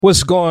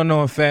What's going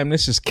on, fam?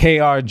 This is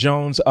KR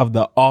Jones of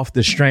the Off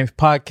the Strength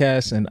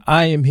podcast, and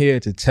I am here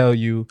to tell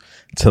you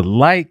to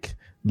like,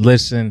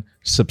 listen,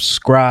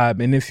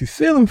 subscribe, and if you're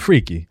feeling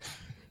freaky,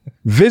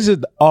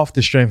 visit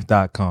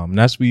offthestrength.com.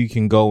 That's where you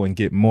can go and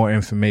get more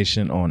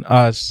information on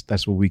us.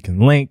 That's where we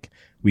can link,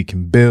 we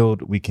can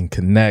build, we can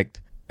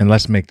connect, and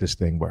let's make this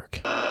thing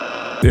work.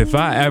 If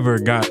I ever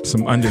got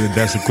some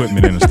under-the-desk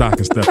equipment in a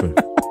stocking stuffer,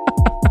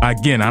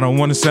 again, I don't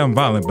want to sound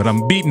violent, but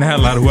I'm beating the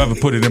hell out of whoever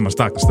put it in my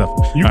stocking stuffer.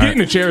 You're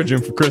getting a chair,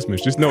 Jim, for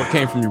Christmas. Just know it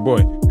came from your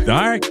boy.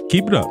 All right,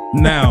 keep it up.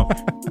 Now,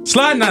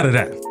 sliding out of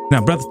that.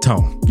 Now, Brother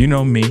Tone, you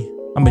know me.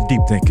 I'm a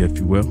deep thinker, if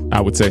you will.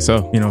 I would say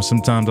so. You know,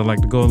 sometimes I like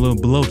to go a little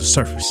below the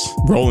surface.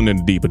 Rolling in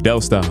the deep,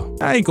 Adele style.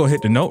 I ain't gonna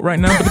hit the note right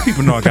now, but the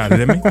people know I got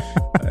it in me.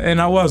 And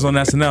I was on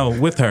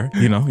SNL with her.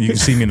 You know, you can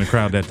see me in the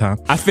crowd that time.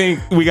 I think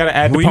we got to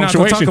add the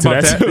punctuation to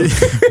that, too.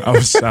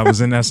 I was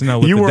in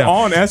SNL with you the were devil.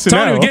 on SNL.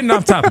 Tony, we're getting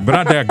off topic, but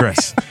I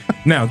digress.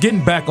 Now,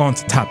 getting back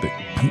onto topic.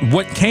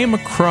 What came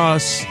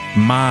across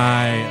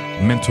my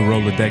mental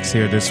Rolodex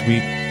here this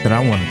week that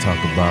I want to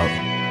talk about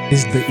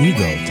is the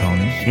ego,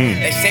 Tony.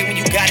 They say when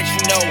you got it,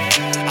 you know.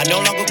 I no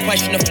longer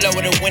question the flow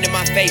of the wind in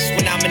my face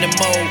when I'm in the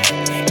mode.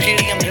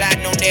 Clearly I'm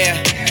gliding on there.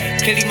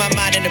 Clearly my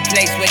mind in a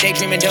place where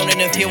daydreaming don't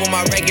interfere with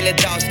my regular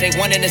thoughts. They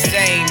one and the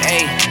same.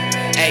 Hey,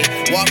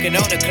 walking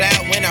on a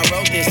cloud when I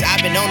wrote this.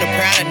 I've been on the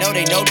prowl, I know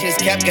they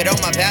noticed. Kept good on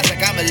my vows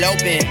like I'm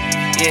eloping.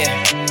 Yeah.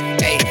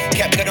 Hey,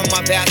 kept good on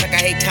my vows like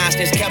I hate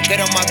constants. Kept good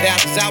on my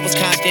vows cause I was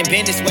constant.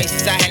 Been this way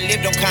since I had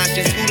lived on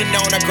conscience. Who'd have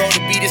known I grow to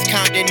be this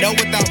confident? No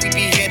one thought we'd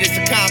be here this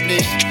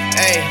accomplished.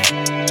 Hey,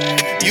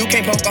 you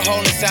can't poke a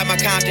hole inside my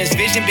confidence.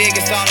 Vision big,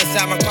 it's all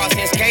inside my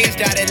crossings. K is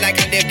dotted like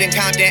I lived in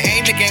Compton.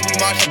 Aim the game, we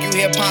march like you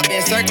hear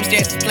pumping.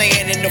 Circumstances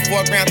playing in the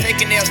foreground.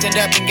 Taking nails, stand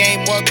up and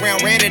gain more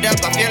ground. Ran it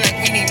up, I feel like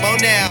we need more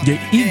now. Your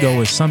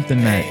ego is something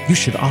that you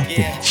should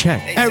often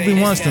check every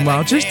once in a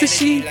while just to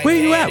see where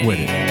you at with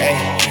it. Hey,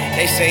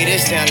 they say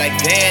this sound like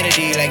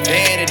vanity, Hey,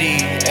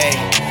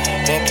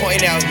 but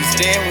point out who's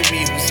staying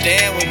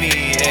with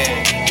me, Hey.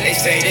 They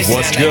say this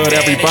What's good,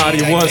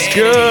 everybody? What's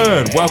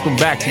good? Welcome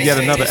back to yet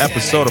another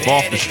episode of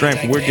Off the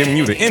Strength. We're giving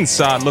you the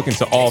inside look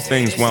into all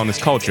things wellness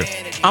culture.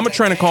 I'm a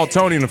trainer called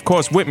Tony, and of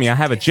course, with me, I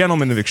have a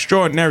gentleman of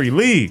extraordinary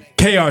league.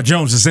 KR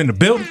Jones is in the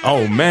building.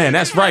 Oh, man,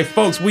 that's right,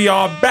 folks. We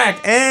are back.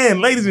 And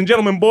ladies and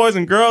gentlemen, boys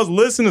and girls,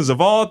 listeners of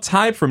all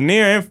type from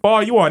near and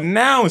far, you are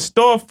now in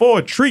store for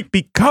a treat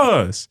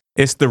because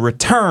it's the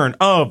return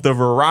of the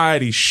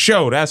variety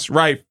show. That's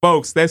right,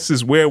 folks. This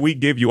is where we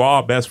give you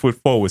our best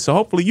foot forward. So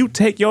hopefully you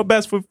take your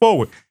best foot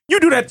forward. You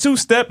do that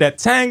two-step, that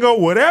tango,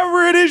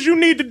 whatever it is you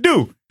need to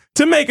do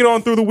to make it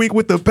on through the week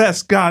with the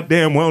best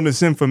goddamn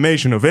wellness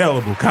information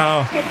available,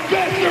 Kyle. The best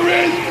there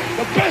is,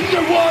 the best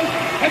there was,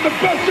 and the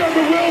best there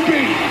ever will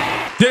be.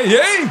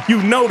 Yeah.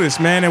 You noticed,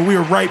 man, and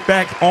we're right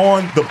back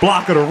on the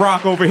block of the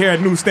rock over here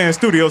at Newsstand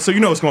Studios, so you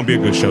know it's going to be a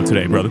good show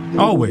today, brother.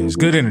 Always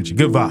good energy,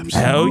 good vibes.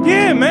 Hell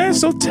yeah, man.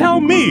 So tell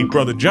me,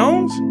 Brother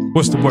Jones.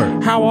 What's the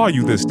word? How are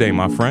you this day,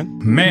 my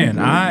friend? Man,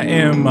 I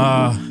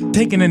am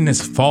taking in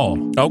this fall.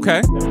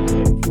 Okay.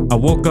 I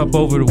woke up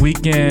over the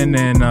weekend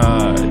and,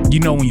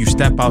 you know, when you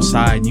step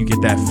outside and you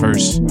get that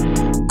first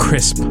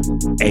crisp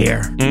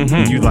air,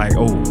 and you like,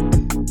 oh,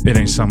 it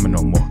ain't summer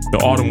no more. The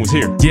autumn was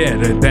here. Yeah,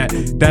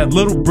 that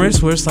little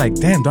brisk where it's like,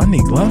 damn, do I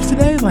need gloves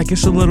today? Like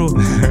it's a little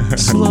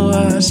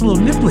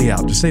nipply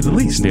out, to say the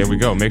least. There we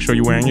go. Make sure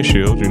you're wearing your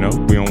shield. You know,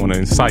 we don't want to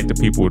incite the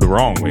people the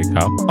wrong way,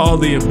 Kyle. All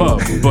the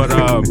above, but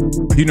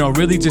you know,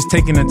 really just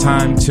taking the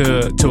time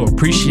to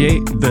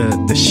appreciate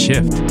the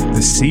shift,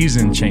 the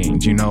season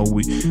change. You know,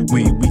 we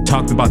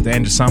talked about the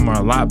end of summer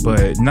a lot,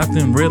 but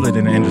nothing realer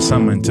than the end of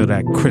summer until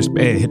that crisp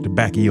air hit the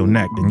back of your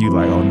neck, and you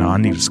like, oh no, I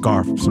need a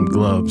scarf, some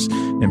gloves,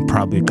 and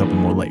probably a couple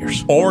more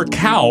layers. Or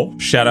cow.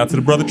 Shout out to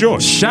the brother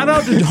George. Shout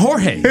out to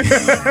Jorge.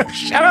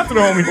 Shout out to the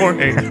homie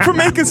Jorge for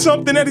making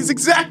something that is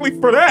exactly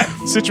for that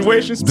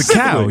situation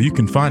specifically. The cow, you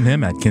can find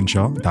him at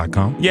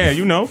kinshaw.com. Yeah,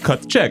 you know,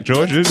 cut the check,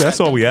 George. That's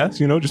all we ask.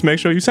 You know, just make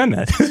sure you send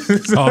that.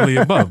 All the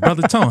above.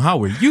 Brother Tone,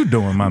 how are you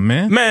doing, my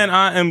man? Man,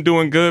 I am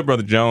doing good,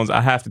 Brother Jones.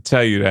 I have to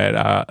tell you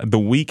that the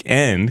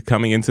weekend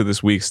coming into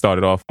this week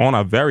started off on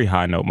a very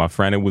high note, my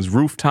friend. It was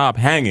rooftop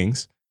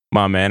hangings.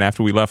 My man,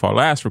 after we left our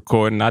last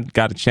recording, I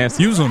got a chance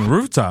to... You was on the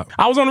rooftop?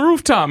 I was on the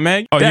rooftop,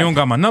 man. Oh, you don't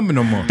got my number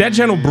no more. That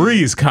gentle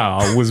breeze,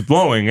 Kyle, was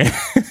blowing.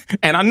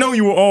 And I know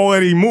you were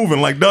already moving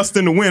like dust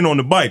in the wind on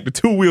the bike, the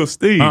two-wheel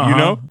steed, you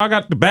know? I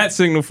got the bat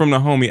signal from the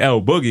homie L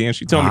Boogie, and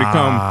she told me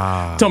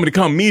to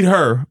come meet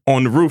her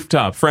on the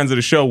rooftop. Friends of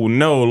the show will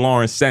know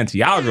Lawrence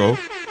Santiago.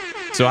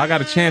 So I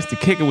got a chance to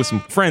kick it with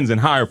some friends in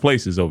higher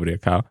places over there,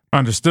 Kyle.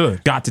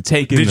 Understood. Got to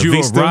take in Did the you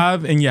vista.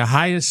 arrive in your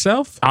highest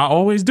self? I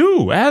always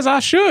do, as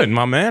I should,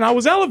 my man. I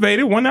was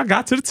elevated when I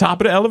got to the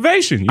top of the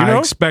elevation, you know? I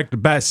expect the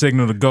bat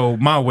signal to go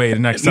my way the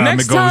next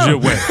time it goes your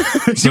way.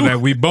 So that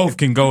we both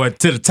can go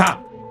to the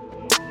top.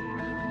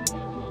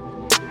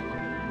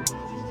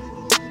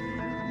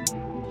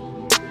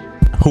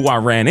 Who I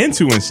ran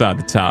into inside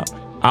the top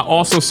I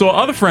also saw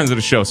other friends of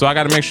the show, so I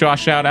got to make sure I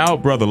shout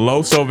out Brother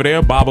Los over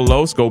there, Baba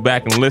Los. Go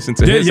back and listen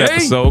to his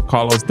episode,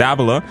 Carlos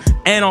Davila.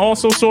 And I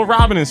also saw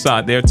Robin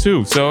inside there,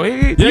 too. So,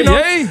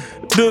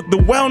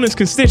 the wellness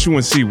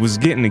constituency was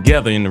getting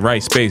together in the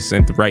right space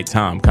at the right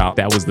time, Kyle.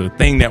 That was the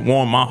thing that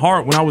warmed my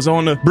heart when I was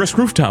on the brisk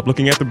rooftop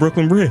looking at the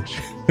Brooklyn Bridge.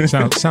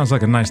 Sounds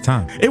like a nice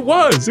time. It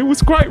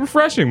was quite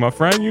refreshing, my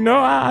friend.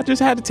 I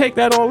just had to take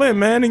that all in,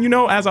 man. And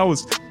as I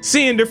was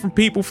seeing different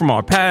people from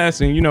our past,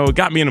 and it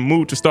got me in the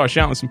mood to start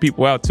shouting some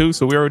people out too.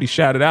 So we already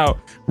shouted out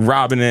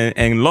Robin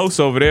and Los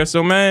over there.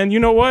 So man, you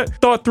know what?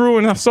 Thought through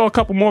and I saw a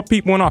couple more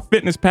people in our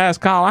fitness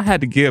past, Kyle. I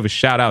had to give a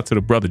shout out to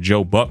the brother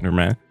Joe Buckner,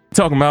 man.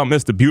 Talking about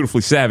Mr.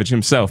 Beautifully Savage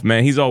himself,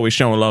 man. He's always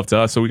showing love to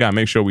us, so we got to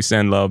make sure we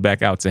send love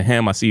back out to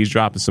him. I see he's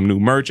dropping some new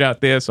merch out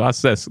there, so I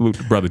said salute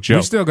to Brother Joe.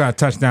 We still got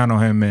to touch down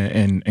on him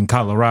in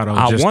Colorado.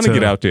 I want to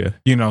get out there.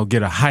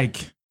 Get a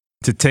hike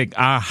to take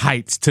our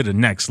heights to the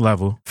next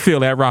level. Feel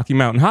that Rocky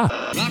Mountain high.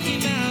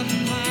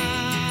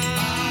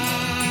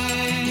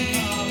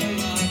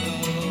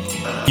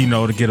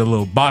 To get a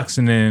little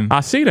boxing in. I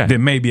see that.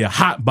 Then maybe a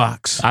hot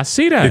box. I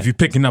see that. If you're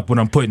picking up what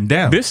I'm putting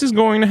down. This is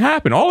going to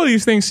happen. All of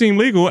these things seem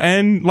legal,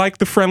 and like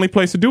the friendly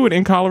place to do it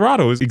in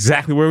Colorado is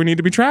exactly where we need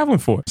to be traveling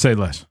for. Say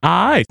less.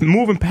 All right.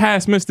 Moving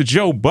past Mr.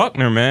 Joe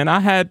Buckner, man, I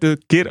had to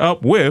get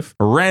up with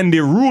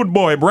Randy Rude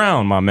Boy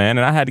Brown, my man,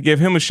 and I had to give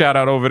him a shout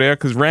out over there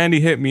because Randy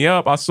hit me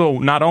up. I saw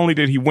not only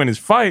did he win his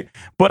fight,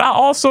 but I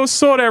also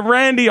saw that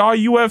Randy, our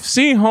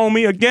UFC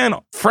homie, again,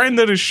 friend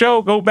of the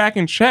show, go back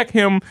and check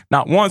him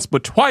not once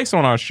but twice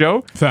on our show.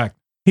 Fact.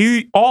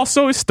 He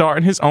also is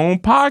starting his own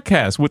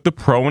podcast with the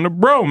Pro and the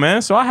Bro,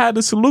 man. So I had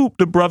to salute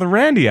the brother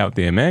Randy out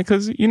there, man,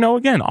 because,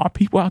 again, our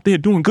people out there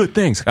doing good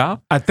things,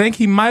 Kyle. I think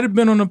he might have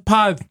been on the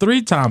pod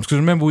 3 times because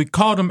remember, we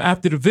called him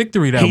after the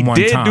victory that one time.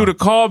 He did do the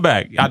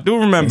callback. I do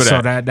remember that.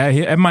 So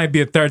that might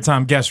be a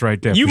 3rd-time guest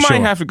right there. You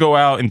might have to go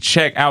out and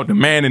check out the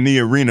man in the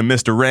arena,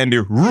 Mr. Randy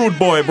Rude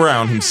Boy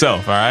Brown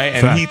himself, all right?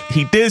 And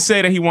he did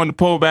say that he wanted to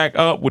pull back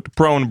up with the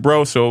Pro and the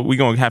Bro, so we're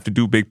going to have to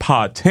do big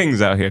pod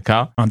things out here,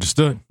 Kyle.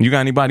 Understood. You got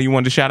anybody you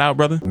wanted to shout out,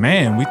 brother?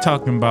 Man, we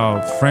talking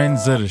about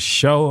friends of the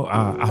show.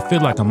 I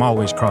feel like I'm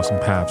always crossing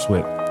paths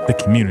with the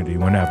community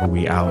whenever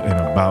we out and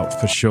about,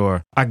 for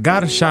sure. I got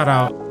to shout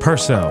out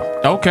Purcell.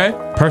 Okay.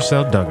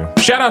 Purcell Duggan.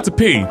 Shout out to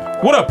P.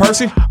 What up,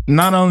 Percy?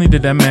 Not only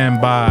did that man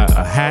buy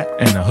a hat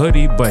and a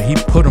hoodie, but he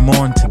put them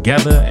on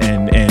together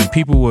and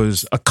people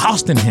was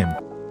accosting him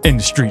in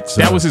the streets.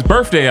 That was his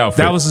birthday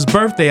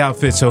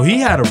outfit. So he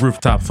had a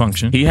rooftop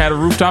function. He had a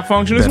rooftop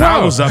function as that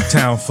well. I was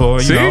uptown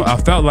for. I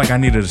felt like I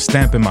needed a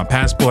stamp in my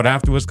passport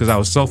afterwards because I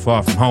was so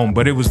far from home.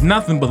 But it was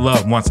nothing but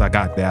love once I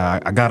got there.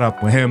 I got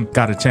up with him,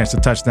 got a chance to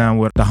touch down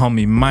with the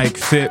homie Mike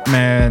Fit,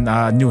 man.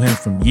 I knew him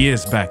from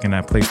years back in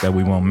that place that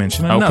we won't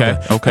mention.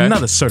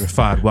 Another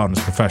certified wellness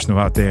professional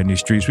out there in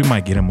these streets. We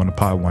might get him on the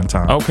pod one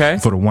time. Okay.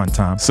 For the one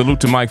time. Salute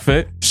to Mike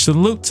Fit.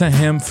 Salute to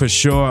him for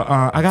sure.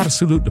 I got to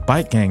salute the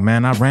bike gang,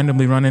 man. I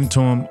randomly run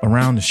into him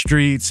around the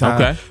streets.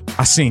 Okay.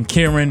 I seen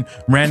Kieran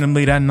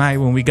randomly that night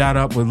when we got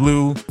up with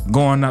Lou,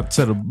 going up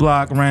to the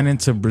block, ran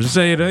into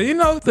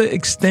Brazeda. The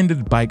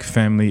extended bike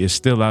family is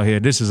still out here.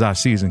 This is our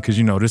season because,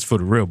 this for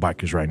the real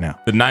bikers right now.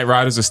 The night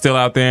riders are still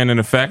out there and in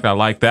effect. I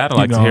like that. I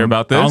like to hear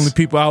about this. The only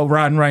people out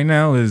riding right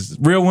now is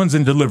real ones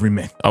and delivery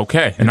men.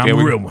 Okay. And I'm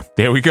a real one.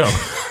 There we go.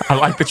 I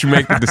like that you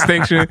make the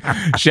distinction.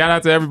 Shout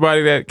out to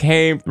everybody that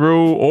came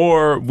through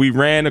or we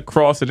ran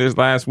across it this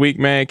last week,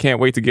 man.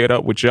 Can't wait to get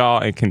up with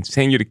y'all and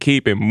continue to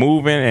keep it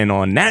moving. And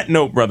on that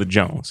note, Brother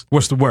Jones.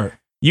 What's the word?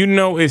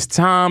 It's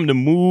time to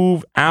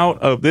move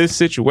out of this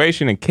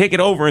situation and kick it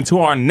over into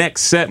our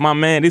next set, my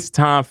man. It's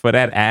time for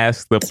that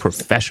Ask the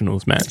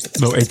Professionals, man.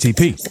 Little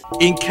ATP.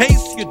 In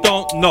case you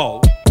don't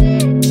know.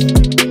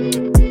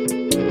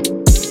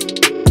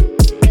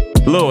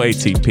 Little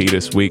ATP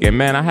this week. And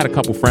man, I had a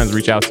couple friends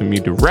reach out to me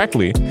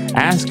directly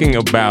asking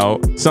about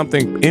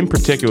something in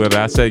particular that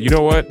I said, you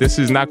know what, this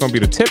is not going to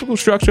be the typical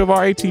structure of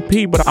our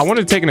ATP, but I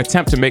wanted to take an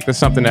attempt to make this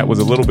something that was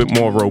a little bit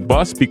more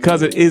robust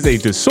because it is a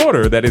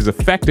disorder that is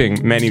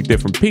affecting many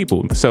different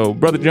people. So,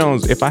 Brother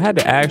Jones, if I had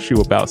to ask you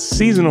about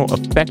seasonal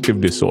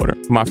affective disorder,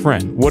 my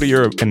friend, what are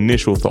your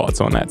initial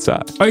thoughts on that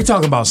side? Are you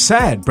talking about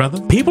sad,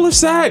 brother? People are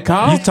sad,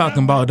 Kyle. You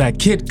talking about that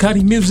Kid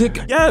Cudi music?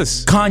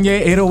 Yes.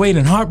 Kanye 808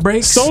 and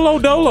Heartbreaks? Solo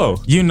Dolo.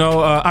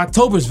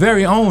 October's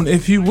very own,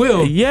 if you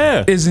will,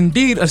 is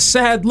indeed a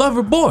sad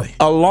lover boy.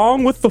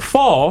 Along with the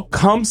fall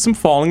comes some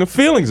falling of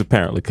feelings,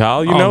 apparently,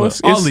 Kyle.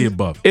 It's all the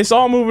above. It's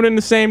all moving in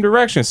the same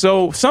direction.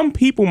 So some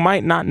people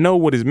might not know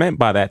what is meant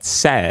by that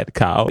sad,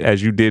 Kyle,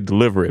 as you did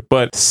deliver it.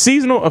 But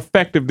seasonal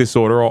affective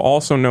disorder, or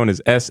also known as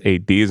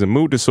SAD, is a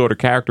mood disorder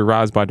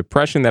characterized by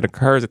depression that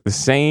occurs at the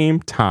same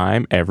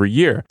time every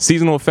year.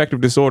 Seasonal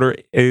affective disorder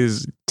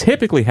is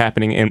typically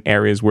happening in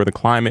areas where the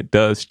climate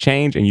does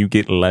change and you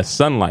get less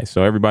sunlight.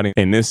 So everybody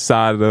in this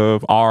side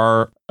of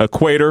our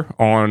equator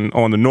on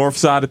the north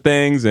side of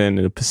things and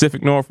the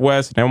Pacific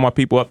Northwest, and all my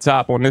people up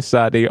top on this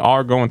side, they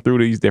are going through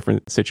these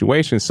different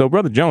situations. So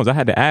Brother Jones, I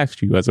had to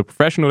ask you, as a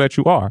professional that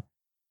you are,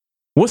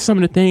 what's some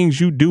of the things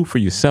you do for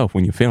yourself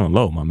when you're feeling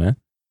low, my man?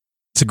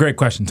 It's a great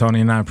question, Tony,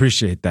 and I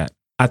appreciate that.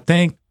 I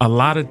think a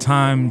lot of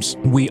times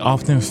we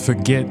often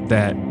forget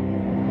that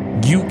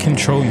you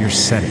control your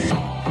setting,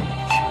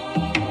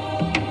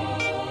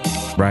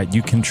 right?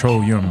 You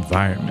control your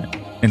environment.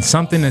 And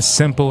something as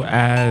simple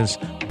as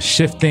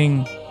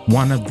shifting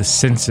one of the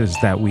senses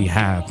that we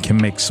have can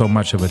make so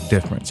much of a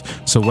difference.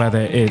 So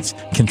whether it's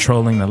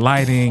controlling the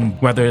lighting,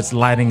 whether it's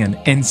lighting an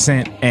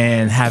incense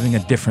and having a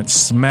different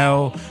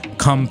smell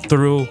come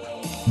through,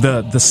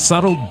 the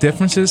subtle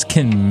differences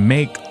can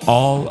make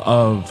all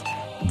of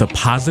the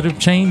positive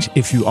change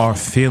if you are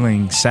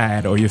feeling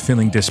sad or you're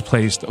feeling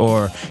displaced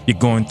or you're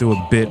going through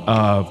a bit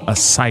of a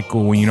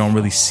cycle when you don't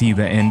really see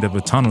the end of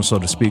a tunnel, so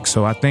to speak.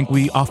 So I think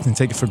we often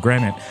take it for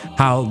granted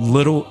how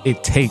little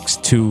it takes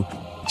to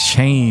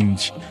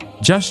change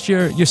just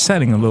your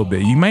setting a little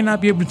bit. You may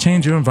not be able to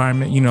change your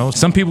environment. You know,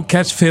 some people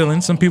catch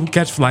feelings, some people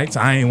catch flights.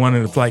 I ain't one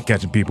of the flight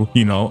catching people,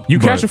 you know. You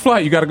catch a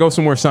flight, you got to go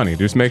somewhere sunny.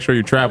 Just make sure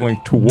you're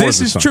traveling towards this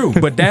is true,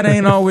 but that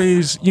ain't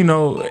always, you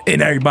know, in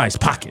everybody's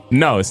pocket.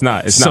 No, it's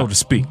not. It's so not. to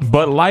speak.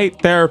 But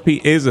light therapy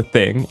is a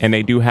thing, and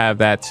they do have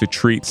that to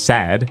treat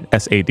SAD,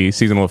 S-A-D,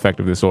 seasonal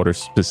affective disorder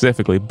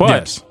specifically. But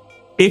Yes.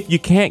 if you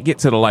can't get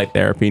to the light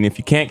therapy and if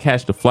you can't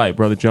catch the flight,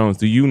 Brother Jones,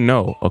 do you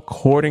know,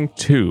 according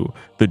to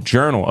the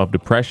Journal of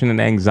Depression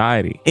and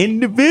Anxiety,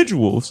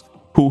 individuals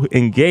who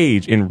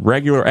engage in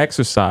regular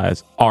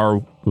exercise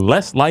are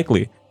less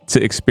likely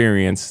to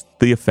experience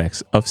the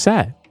effects of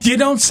SAD? You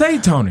don't say,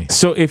 Tony.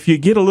 So if you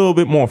get a little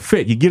bit more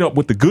fit, you get up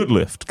with the good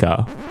lift,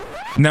 Kyle.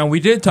 Now, we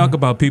did talk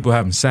about people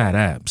having sad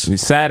abs.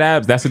 Sad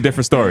abs, that's a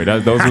different story.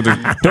 Those were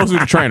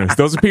the trainers.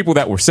 Those are people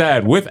that were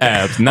sad with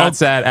abs, not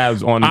sad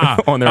abs on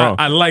their own.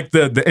 I like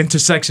the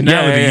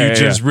intersectionality you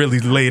just really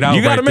laid out.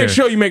 You got to right make there.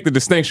 sure you make the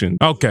distinction.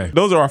 Okay.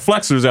 Those are our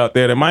flexors out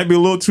there that might be a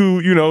little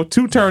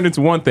too turned into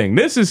one thing.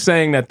 This is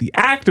saying that the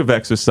act of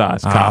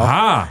exercise,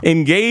 Kyle,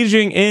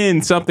 engaging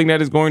in something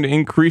that is going to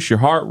increase your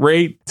heart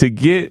rate to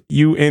get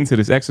you into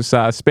this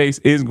exercise space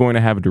is going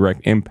to have a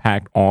direct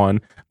impact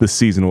on the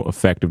seasonal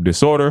affective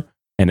disorder.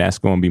 And that's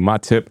going to be my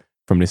tip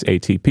from this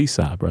ATP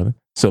side, brother.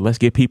 So let's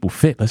get people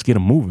fit. Let's get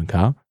them moving,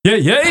 Kyle.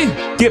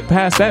 Yeah. Get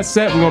past that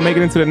set. We're going to make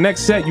it into the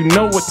next set. You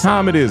know what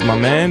time it is, my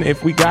man.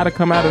 If we got to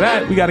come out of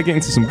that, we got to get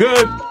into some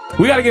good.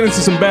 We got to get into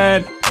some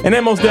bad. And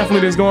then most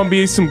definitely there's going to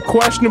be some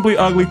questionably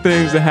ugly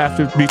things that have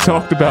to be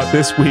talked about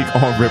this week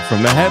on Rip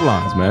From the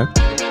Headlines, man.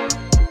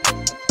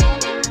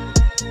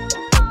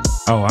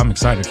 Oh, I'm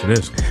excited for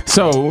this.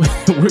 So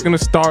we're going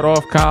to start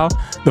off, Kyle.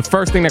 The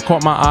first thing that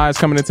caught my eyes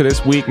coming into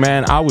this week,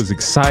 man, I was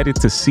excited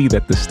to see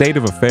that the state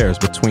of affairs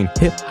between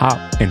hip hop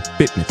and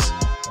fitness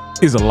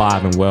is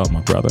alive and well,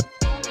 my brother.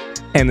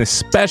 And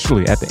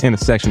especially at the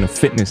intersection of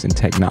fitness and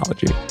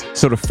technology.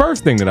 So the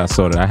first thing that I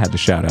saw that I had to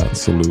shout out and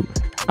salute,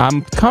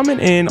 I'm coming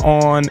in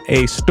on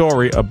a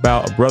story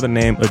about a brother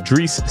named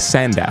Idris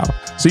Sandow.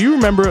 So you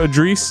remember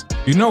Idris?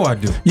 You know I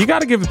do. You got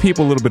to give the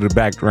people a little bit of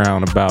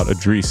background about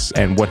Idris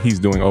and what he's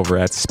doing over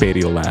at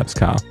Spadio Labs,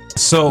 Kyle.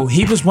 So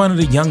he was one of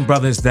the young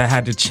brothers that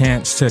had the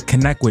chance to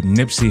connect with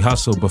Nipsey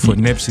Hussle before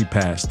Nipsey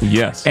passed.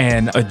 Yes.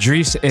 And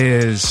Idris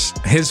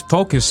his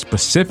focus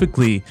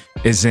specifically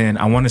is in,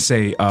 I want to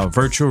say,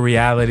 virtual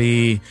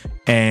reality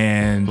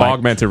and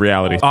augmented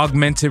reality,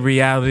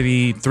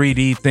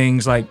 3D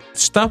things, like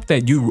stuff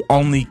that you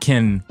only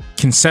can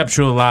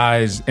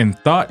conceptualize and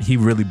thought he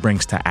really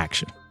brings to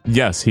action.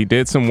 Yes, he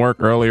did some work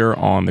earlier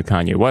on the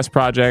Kanye West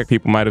project.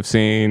 People might have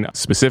seen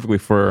specifically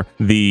for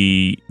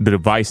the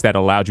device that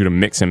allowed you to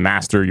mix and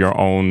master your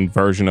own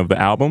version of the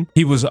album.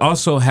 He was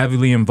also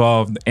heavily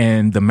involved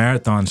in the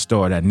Marathon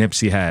store that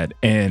Nipsey had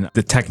and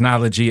the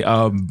technology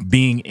of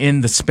being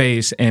in the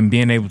space and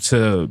being able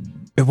to...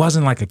 It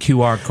wasn't like a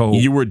QR code.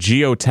 You were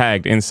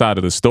geotagged inside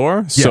of the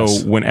store. Yes. So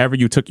whenever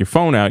you took your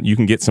phone out, you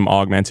can get some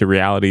augmented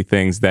reality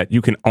things that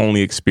you can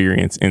only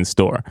experience in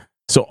store.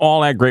 So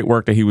all that great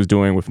work that he was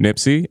doing with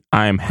Nipsey,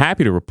 I am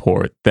happy to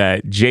report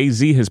that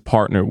Jay-Z has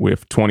partnered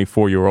with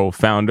 24-year-old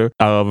founder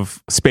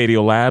of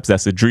Spadio Labs,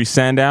 that's Idris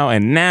Sandow,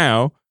 and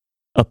now,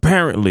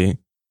 apparently,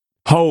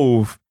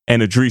 Hove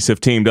and Idris have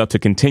teamed up to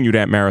continue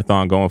that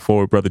marathon going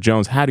forward. Brother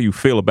Jones, how do you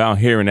feel about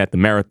hearing that the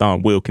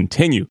marathon will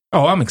continue?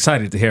 Oh, I'm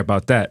excited to hear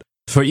about that.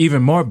 For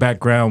even more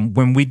background,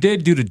 when we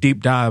did do the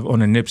deep dive on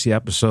the Nipsey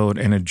episode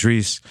and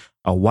Idris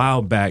a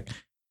while back,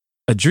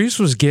 Idris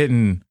was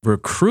getting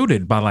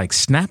recruited by like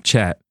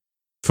Snapchat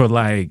for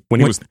like... When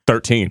he was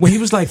 13. When he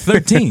was like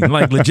 13.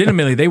 Like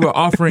legitimately, they were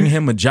offering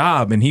him a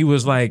job and he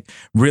was like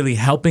really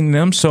helping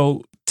them.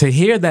 So to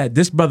hear that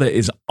this brother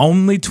is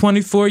only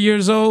 24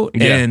 years old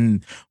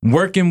and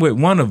working with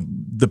one of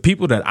the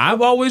people that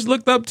I've always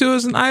looked up to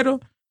as an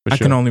idol, I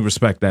can only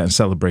respect that and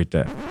celebrate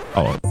that.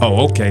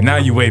 Oh, okay. Now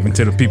you waving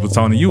to the people,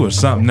 Tony. You were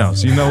something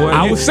else. You know what?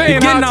 I was saying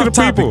you're getting out to off the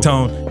topic, people.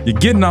 Tone. You're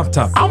getting off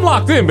topic. I'm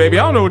locked in, baby.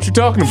 I don't know what you're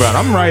talking about.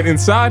 I'm right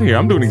inside here.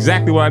 I'm doing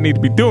exactly what I need to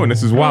be doing.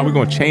 This is why we're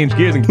going to change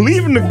gears and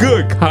leaving the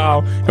good, Kyle.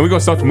 And we're going to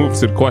start to move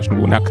to the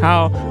questionable. Now,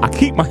 Kyle, I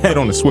keep my head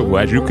on the swivel,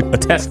 as you can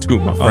attest to,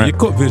 my friend. Your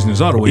court vision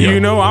is all the way up. You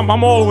know, I'm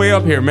all the way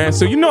up here, man.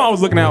 So, you know, I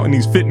was looking out in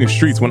these fitness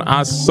streets when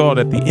I saw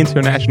that the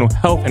International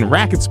Health and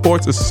Racket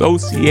Sports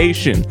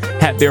Association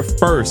had their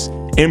first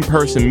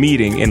in-person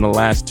meeting in the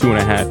last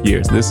 2.5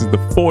 years. This is the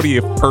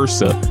 40th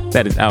Ursa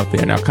that is out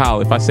there. Now,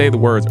 Kyle, if I say the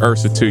words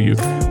Ursa to you,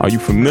 are you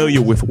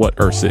familiar with what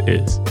Ursa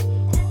is?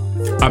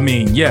 I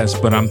mean, yes,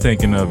 but I'm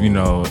thinking of,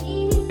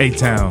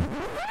 A-Town,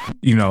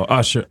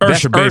 Usher,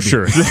 That's baby.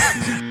 Usher.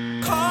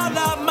 Call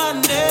out my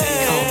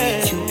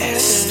name.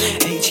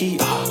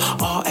 H-E-R-R-A-Y-M-O-N-D.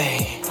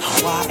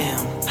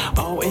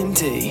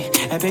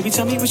 And baby,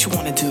 tell me what you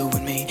want to do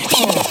with me.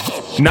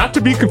 Not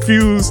to be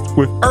confused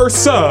with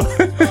Ursa.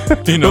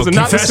 Those are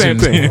not the same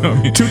thing.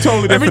 Two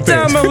totally different things.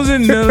 Every time I was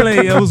in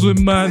LA, I was with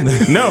my...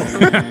 No,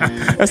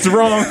 that's the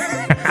wrong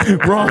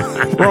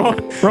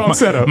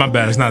setup. My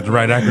bad. It's not the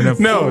right acronym.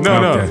 No.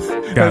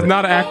 Okay. Got That's it.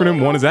 not an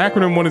acronym. One is an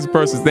acronym, one is a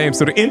person's name.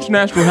 So the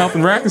International Health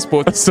and Racket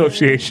Sports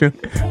Association,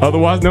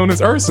 otherwise known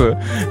as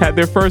IRSA, had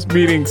their first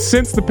meeting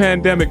since the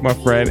pandemic, my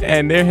friend,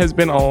 and there has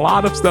been a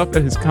lot of stuff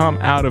that has come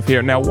out of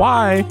here. Now,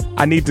 why?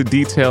 I need to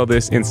detail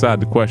this inside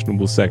the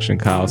questionable section,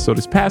 Kyle. So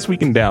this past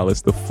week in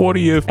Dallas, the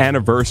 40th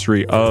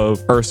anniversary of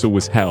IRSA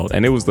was held,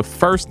 and it was the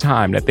first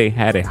time that they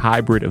had a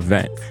hybrid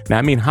event. Now,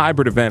 I mean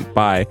hybrid event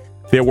by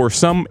there were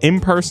some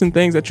in-person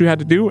things that you had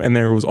to do, and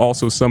there was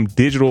also some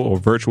digital or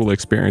virtual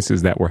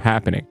experiences that were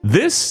happening.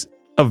 This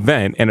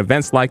event and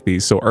events like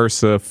these, so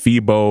IRSA,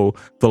 FIBO,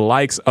 the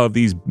likes of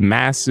these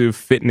massive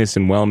fitness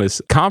and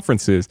wellness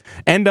conferences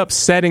end up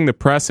setting the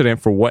precedent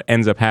for what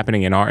ends up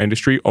happening in our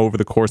industry over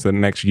the course of the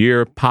next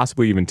year,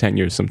 possibly even 10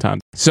 years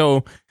sometimes.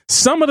 So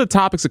some of the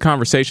topics of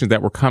conversations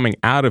that were coming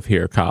out of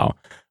here, Kyle,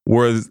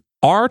 was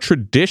are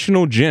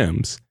traditional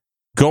gyms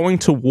going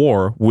to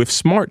war with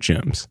smart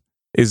gyms?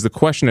 Is the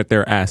question that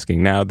they're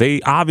asking. Now,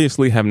 they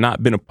obviously have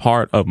not been a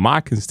part of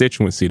my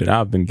constituency that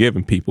I've been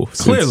giving people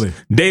Clearly.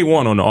 since day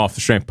one on the Off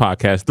the Strength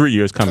podcast, 3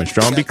 years coming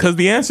strong, because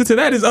the answer to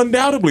that is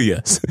undoubtedly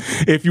yes.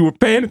 If you were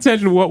paying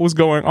attention to what was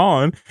going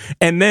on,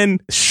 and then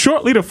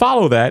shortly to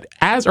follow that,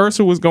 as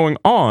IRSA was going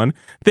on,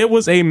 there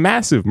was a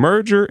massive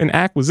merger and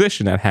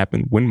acquisition that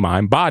happened when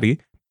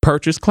MindBody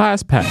purchased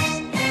ClassPass.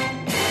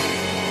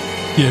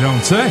 You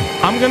don't say.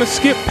 I'm going to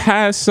skip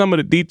past some of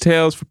the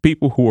details for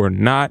people who are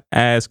not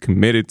as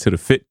committed to the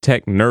fit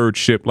tech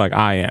nerdship like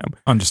I am.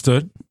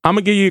 Understood. I'm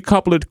going to give you a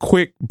couple of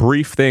quick,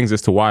 brief things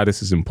as to why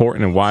this is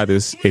important and why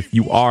this, if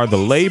you are the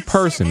lay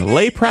person,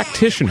 lay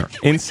practitioner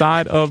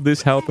inside of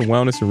this health and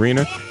wellness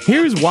arena,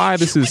 here's why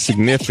this is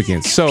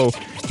significant. So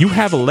you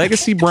have a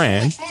legacy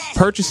brand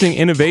purchasing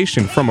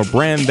innovation from a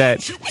brand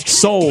that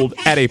sold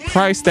at a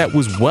price that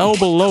was well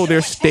below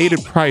their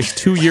stated price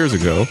 2 years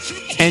ago.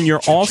 And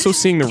you're also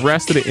seeing the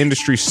rest of the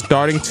industry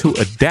starting to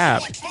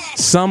adapt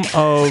some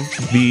of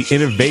the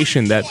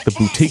innovation that the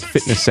boutique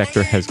fitness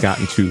sector has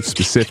gotten to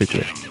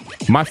specifically.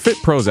 My fit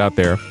pros out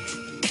there,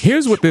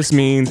 here's what this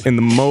means in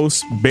the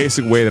most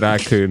basic way that I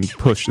could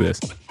push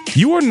this.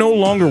 You are no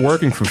longer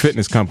working for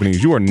fitness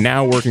companies. You are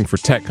now working for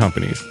tech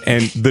companies.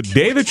 And the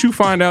day that you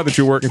find out that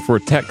you're working for a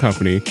tech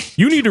company,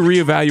 you need to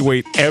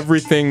reevaluate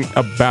everything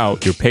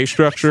about your pay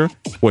structure,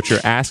 what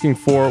you're asking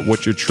for,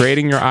 what you're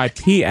trading your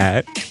IP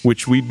at,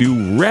 which we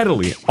do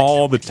readily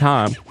all the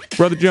time.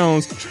 Brother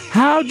Jones,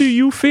 how do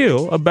you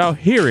feel about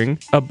hearing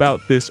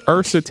about this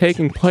IRSA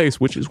taking place,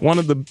 which is one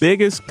of the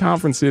biggest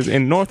conferences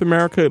in North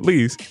America at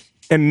least,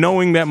 and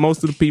knowing that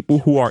most of the people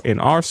who are in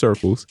our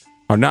circles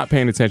are not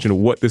paying attention to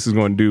what this is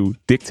going to do,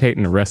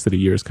 dictating the rest of the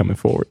years coming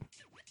forward?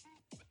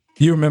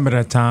 You remember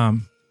that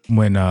time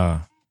when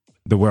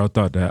the world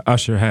thought that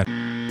Usher had...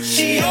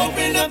 She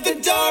opened up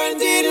the door and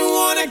didn't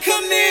want to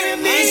come near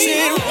me. I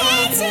said,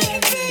 what's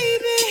it, baby?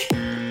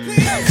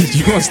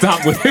 You gonna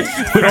stop with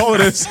all of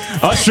this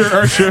Usher?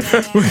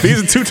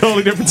 These are two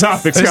totally different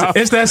topics.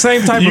 It's that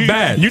same type of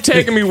bad. You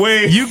taking me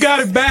way? You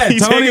got it bad,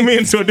 He's Tony. taking me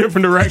into a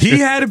different direction. He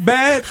had it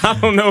bad. I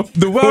don't know.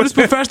 The wellness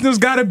professionals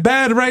got it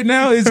bad right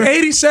now. It's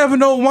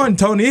 8701,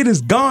 Tony. It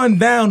has gone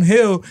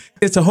downhill.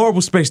 It's a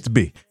horrible space to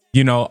be.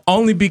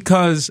 Only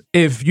because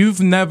if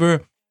you've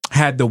never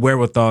had the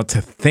wherewithal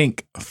to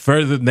think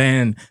further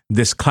than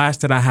this class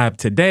that I have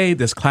today,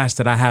 this class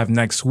that I have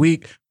next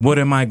week, what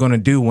am I going to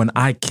do when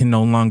I can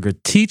no longer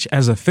teach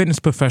as a fitness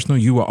professional?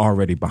 You are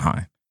already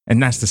behind.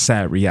 And that's the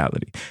sad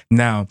reality.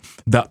 Now,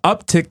 the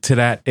uptick to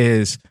that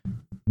is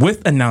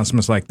with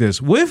announcements like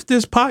this, with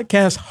this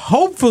podcast,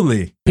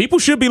 hopefully. People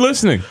should be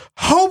listening.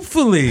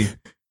 Hopefully,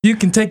 you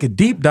can take a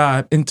deep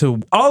dive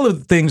into all of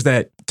the things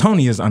that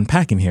Tony is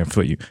unpacking here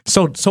for you.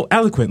 So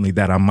eloquently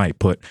that I might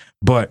put.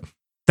 But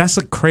that's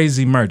a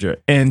crazy merger.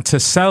 And to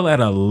sell at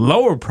a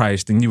lower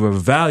price than you were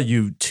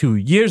valued 2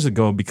 years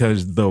ago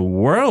because the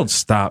world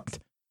stopped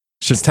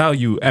should tell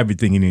you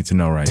everything you need to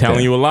know right Telling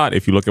there. you a lot.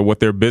 If you look at what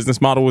their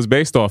business model was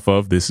based off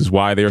of, this is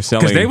why they're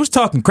selling. Because they was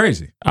talking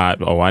crazy. I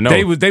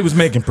know. They was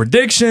making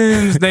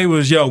predictions. They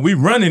was, we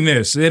running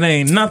this. It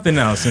ain't nothing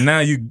else. And now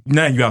you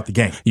out the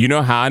game. You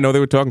know how I know they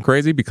were talking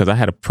crazy? Because I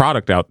had a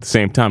product out at the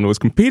same time that was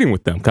competing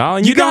with them, Kyle.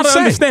 And you got to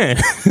understand.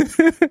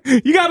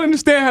 You got to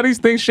understand how these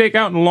things shake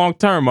out in the long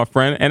term, my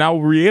friend. And I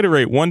will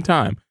reiterate one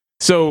time.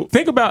 So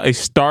think about a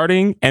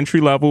starting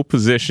entry-level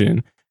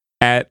position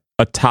at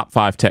a top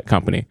 5 tech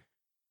company.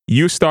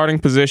 Your starting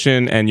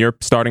position and your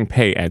starting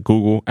pay at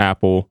Google,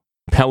 Apple,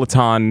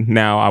 Peloton,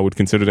 now I would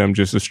consider them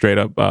just a straight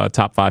up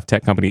top 5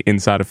 tech company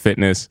inside of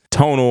fitness.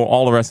 Tonal,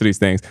 all the rest of these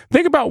things.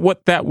 Think about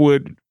what that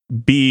would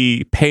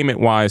be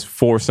payment wise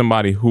for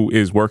somebody who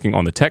is working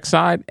on the tech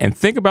side, and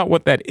think about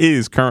what that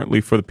is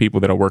currently for the people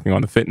that are working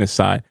on the fitness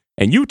side.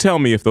 And you tell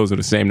me if those are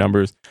the same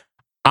numbers.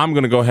 I'm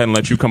going to go ahead and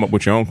let you come up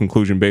with your own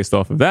conclusion based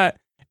off of that.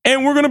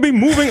 And we're going to be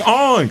moving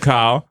on,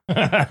 Kyle,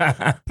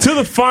 to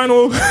the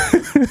final.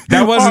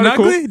 That wasn't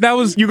article. ugly. That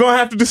was. You're going to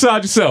have to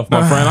decide yourself,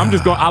 my friend.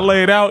 I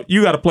lay it out.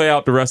 You got to play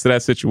out the rest of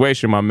that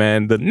situation, my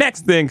man. The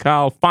next thing,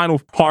 Kyle, final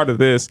part of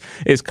this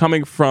is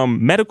coming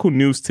from Medical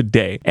News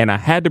Today. And I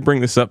had to bring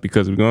this up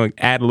because we're going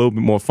to add a little bit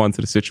more fun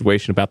to the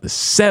situation about the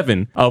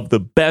 7 of the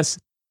best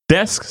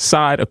desk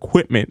side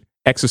equipment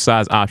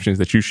exercise options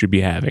that you should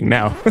be having.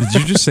 Now, Did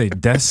you just say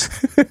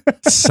desk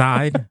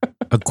side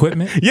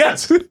equipment?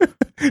 yes,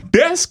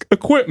 desk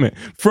equipment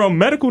from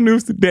Medical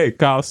News Today,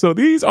 Kyle. So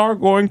these are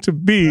going to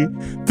be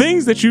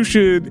things that you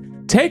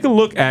should take a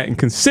look at and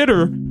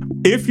consider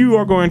if you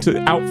are going to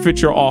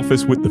outfit your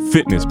office with the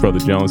fitness, Brother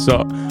Jones.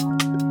 So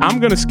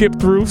I'm going to skip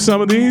through some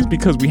of these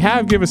because we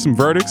have given some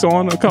verdicts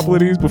on a couple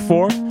of these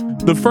before.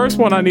 The first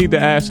one I need to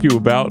ask you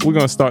about, we're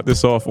going to start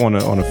this off on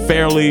a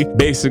fairly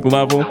basic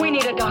level. We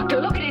need a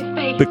doctor. Look at his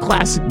face. The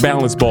classic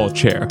balance ball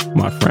chair,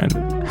 my friend.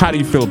 How do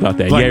you feel about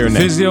that? Like Yay or the nay?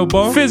 physio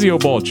ball? Physio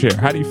ball chair.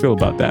 How do you feel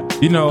about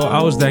that? You know,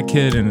 I was that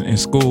kid in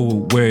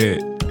school where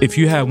if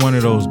you had one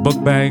of those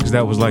book bags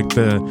that was like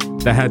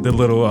that had the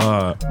little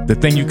the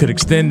thing you could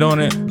extend on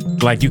it,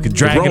 like you could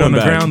drag it on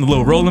the ground, the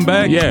little rolling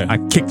bag. Yeah. I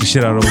kicked the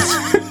shit out of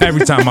those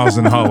every time I was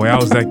in the hallway. I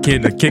was that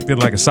kid that kicked it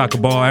like a soccer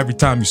ball every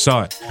time you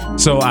saw it.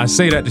 So I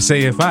say that to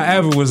say if I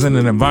ever was in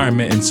an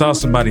environment and saw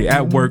somebody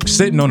at work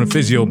sitting on a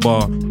physio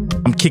ball,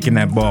 I'm kicking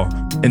that ball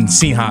and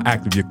seeing how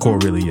active your core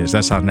really is.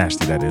 That's how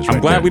nasty that is. I'm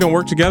right glad there. we don't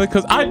work together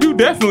because I do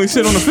definitely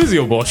sit on a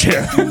physio ball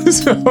chair.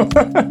 so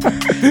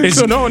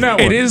knowing that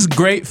one. It is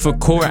great for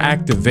core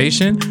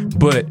activation,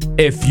 but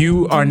if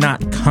you are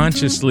not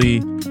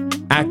consciously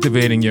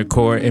activating your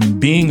core and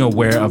being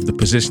aware of the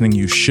positioning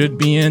you should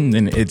be in,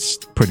 then it's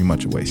pretty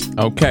much a waste.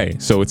 Okay,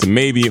 so it's a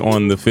maybe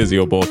on the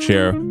physio ball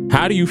chair.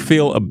 How do you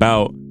feel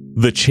about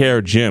the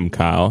chair gym,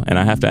 Kyle? And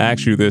I have to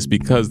ask you this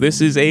because this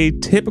is a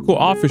typical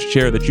office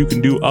chair that you can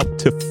do up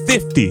to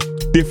 50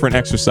 different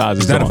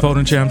exercises. Is that on. a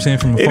folding chair I'm seeing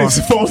from afar? It is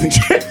a folding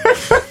chair.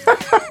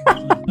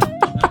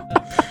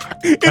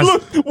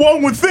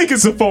 One would think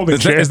it's a folding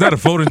chair. Is that a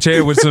folding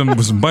chair with some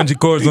bungee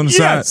cords on the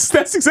side? Yes,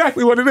 that's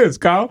exactly what it is,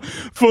 Kyle.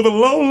 For the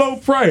low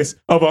price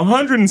of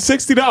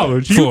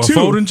 $160, you For a too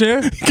folding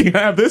chair? can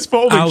have this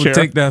folding chair. I would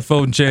take that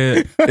folding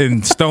chair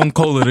and stone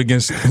cold it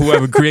against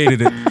whoever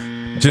created it.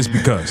 Just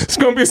because. It's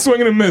going to be a swing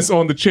and a miss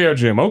on the chair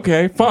gym.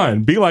 Okay,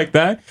 fine. Be like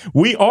that.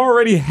 We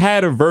already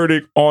had a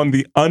verdict on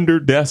the under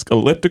desk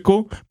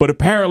elliptical, but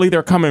apparently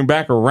they're coming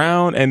back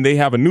around and they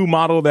have a new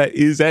model that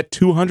is at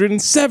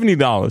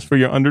 $270 for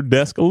your under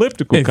desk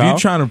elliptical, If Kyle. you're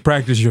trying to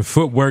practice your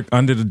footwork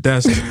under the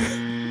desk,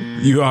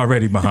 you're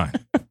already behind.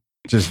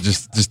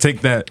 Just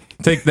take that.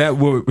 Take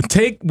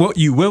what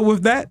you will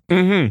with that.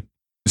 Mm-hmm.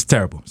 It's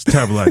terrible. It's a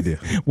terrible idea.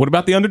 What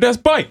about the under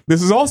desk bike?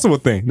 This is also a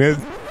thing.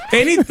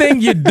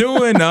 Anything you're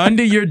doing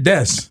under your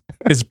desk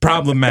is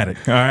problematic.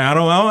 All right, I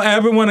don't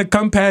ever want to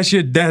come past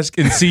your desk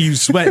and see you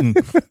sweating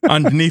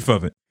underneath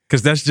of it,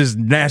 because that's just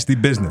nasty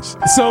business.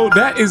 So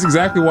that is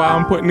exactly why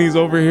I'm putting these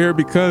over here,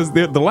 because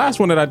the last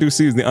one that I do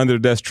see is the under the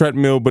desk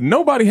treadmill, but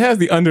nobody has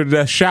the under the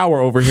desk shower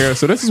over here.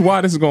 So this is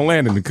why this is going to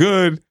land in the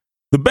good,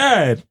 the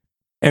bad,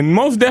 and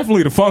most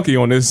definitely the funky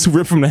on this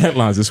rip from the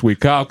headlines this week,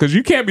 Kyle, because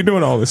you can't be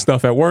doing all this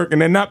stuff at work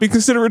and then not be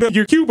considerate of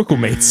your cubicle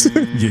mates.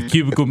 Your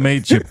cubicle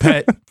mates, your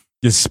pet,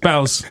 your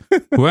spouse,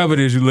 whoever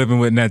it is you're living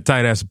with in that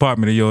tight ass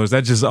apartment of yours.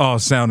 That just all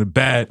sounded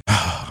bad.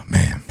 Oh,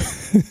 man.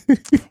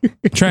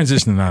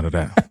 Transitioning out of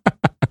that.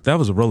 That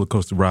was a roller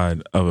coaster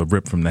ride of a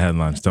rip from the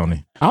headlines,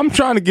 Tony. I'm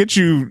trying to get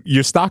you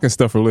your stocking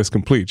stuffer list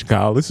complete,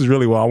 Kyle. This is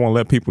really why I want to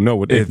let people know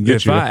what they can get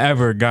If you. I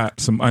ever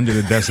got some under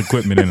the desk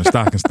equipment in a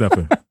stocking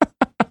stuffer,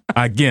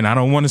 again, I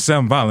don't want to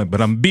sound violent,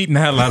 but I'm beating the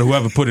hell out of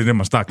whoever put it in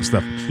my stocking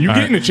stuffer. You're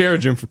getting a chair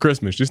gym for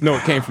Christmas. Just know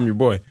it came from your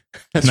boy.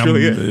 That's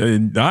really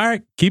it. All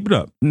right, keep it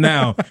up.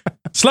 Now,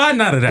 sliding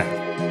out of that,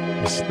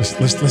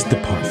 let's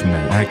depart from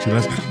that. Actually,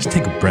 let's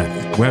take a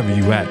breath wherever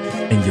you at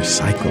in your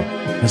cycle.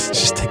 Let's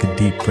just take a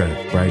deep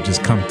breath, right?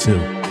 Just come to.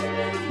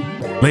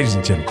 Ladies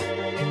and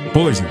gentlemen,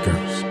 boys and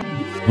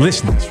girls,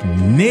 listeners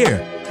from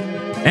near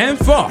and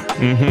far,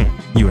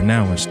 you are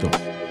now in store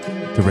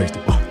to raise the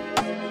bar.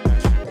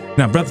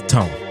 Now, Brother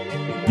Tone,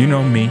 you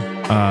know me.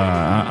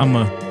 I'm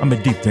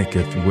a deep thinker,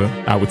 if you will.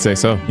 I would say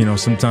so. You know,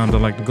 sometimes I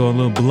like to go a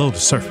little below the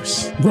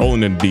surface.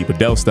 Rolling in the deep,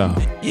 Adele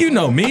style. You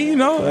know me, you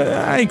know,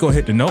 I ain't gonna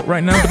hit the note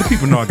right now, but the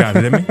people know I got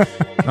it in me.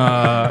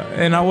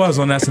 And I was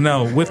on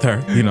SNL with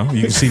her, you know,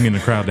 you can see me in the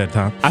crowd that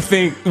time. I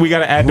think we got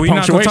to add the We're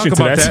not gonna punctuation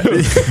talk to about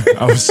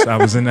that, too. I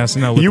was in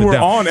SNL with You the were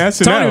devil. on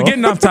SNL. Tony, we're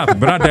getting off topic,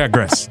 but I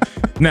digress.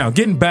 Now,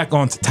 getting back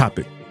onto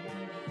topic.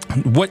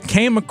 What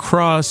came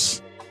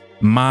across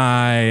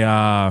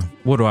my,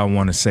 what do I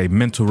want to say,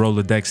 mental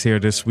Rolodex here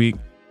this week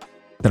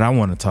that I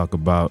want to talk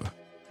about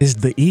is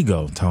the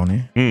ego,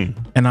 Tony.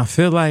 And I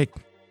feel like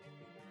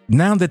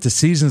now that the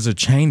seasons are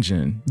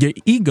changing, your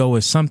ego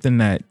is something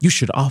that you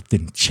should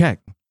often check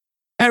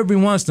every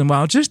once in a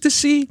while just to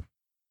see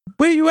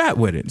where you at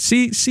with it.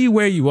 See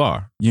where you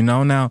are, you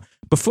know? Now,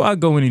 before I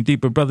go any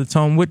deeper, Brother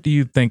Tone, what do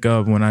you think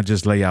of when I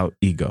just lay out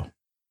ego?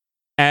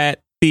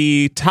 At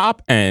the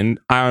top end,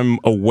 I'm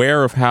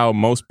aware of how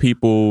most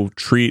people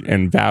treat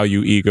and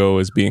value ego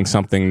as being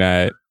something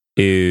that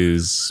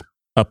is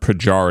a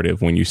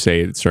pejorative when you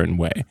say it a certain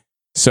way.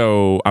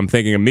 So I'm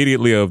thinking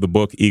immediately of the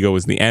book Ego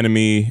is the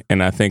Enemy,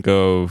 and I think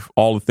of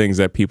all the things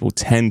that people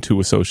tend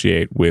to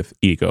associate with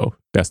ego.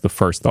 That's the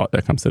first thought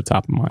that comes to the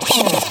top of mind.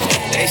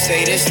 They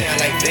say this sound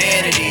like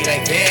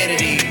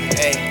vanity,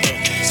 hey.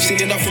 Seen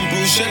it off from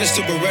Bruce Ellis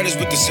to Berettas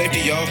with the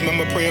safety off.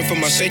 Mama praying for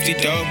my safety,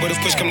 dog. But if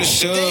push come to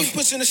shove,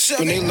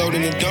 when they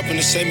loading and dumping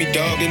to save me,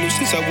 dog. They knew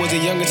since I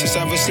wasn't young and since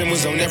I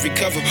was on every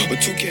cover. With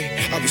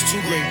 2K, I was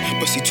too great.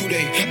 But see,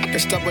 today, I can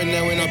stop right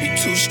now and I'll be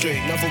too straight.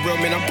 Now for real,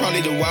 man, I'm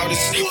probably the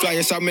wildest.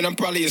 Flyest out, man, I'm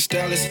probably a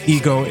stylist.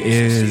 Ego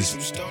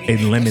is a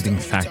limiting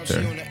factor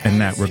in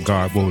that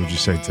regard. What would you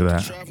say to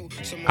that?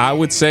 I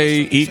would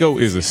say ego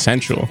is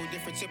essential,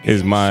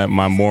 is my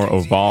more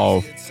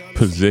evolved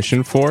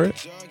position for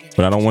it.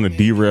 But I don't want to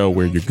derail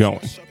where you're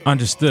going.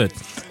 Understood.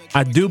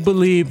 I do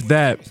believe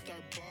that,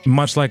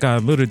 much like I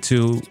alluded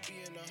to,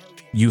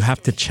 you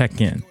have to check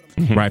in,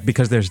 right?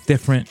 Because there's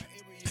different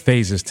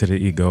phases to the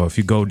ego. If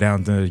you go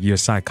down to your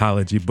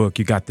psychology book,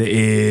 you got the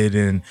id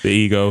and the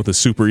ego, the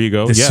super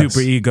ego,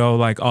 super ego,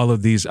 like all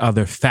of these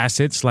other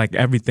facets, like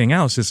everything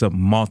else is a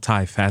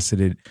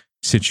multifaceted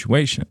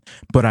situation.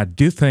 But I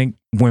do think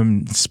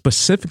when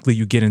specifically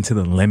you get into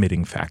the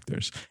limiting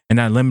factors, and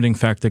that limiting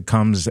factor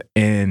comes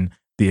in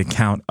the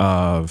account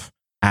of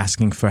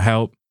asking for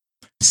help,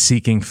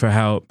 seeking for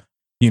help,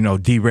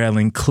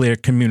 derailing clear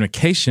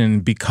communication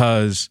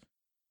because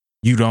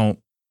you don't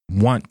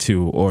want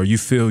to, or you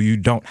feel you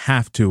don't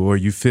have to, or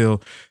you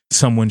feel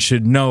someone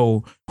should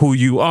know who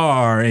you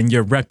are and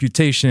your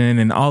reputation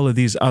and all of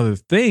these other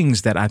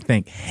things that I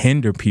think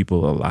hinder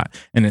people a lot.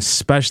 And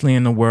especially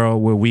in the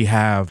world where we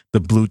have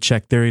the blue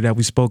check theory that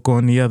we spoke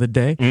on the other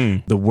day,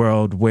 the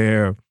world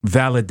where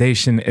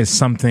validation is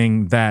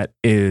something that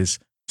is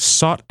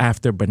sought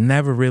after but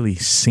never really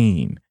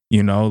seen.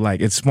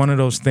 Like it's one of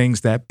those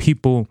things that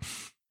people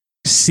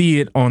see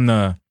it on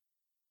the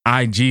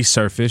IG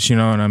surface, you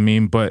know what I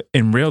mean? But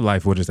in real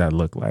life, what does that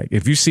look like?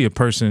 If you see a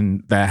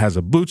person that has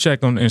a blue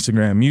check on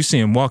Instagram, you see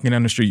him walking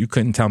down the street, you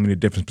couldn't tell me the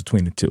difference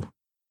between the two,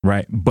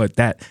 right? But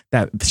that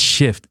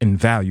shift in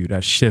value,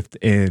 that shift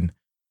in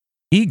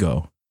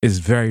ego is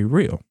very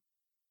real.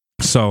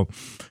 So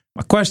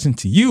my question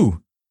to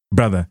you,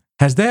 brother,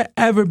 has there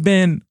ever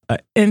been an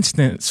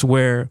instance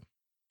where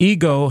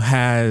ego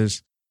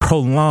has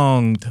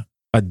prolonged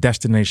a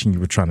destination you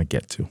were trying to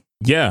get to?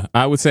 Yeah,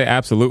 I would say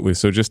absolutely.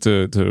 So just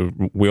to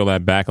wheel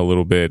that back a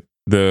little bit,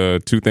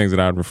 the two things that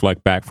I would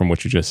reflect back from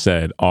what you just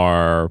said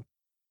are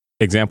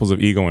examples of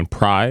ego and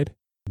pride,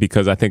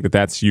 because I think that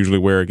that's usually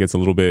where it gets a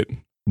little bit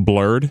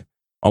blurred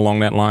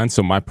along that line.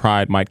 So my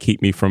pride might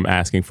keep me from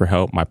asking for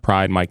help. My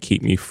pride might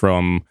keep me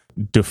from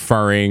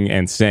deferring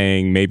and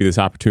saying maybe this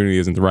opportunity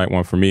isn't the right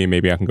one for me.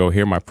 Maybe I can go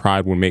here. My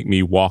pride would make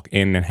me walk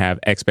in and have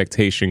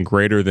expectation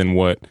greater than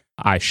what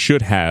I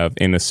should have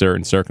in a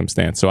certain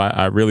circumstance. So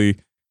I really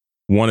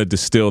want to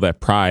distill that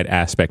pride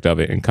aspect of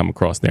it and come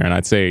across there. And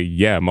I'd say,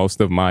 yeah,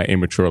 most of my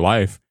immature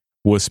life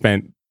was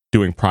spent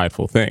doing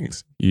prideful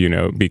things,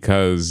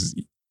 because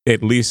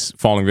at least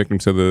falling victim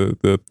to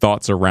the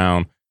thoughts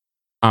around,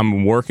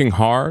 I'm working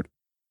hard,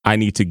 I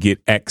need to get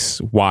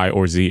X, Y,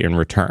 or Z in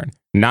return.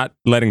 Not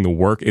letting the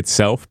work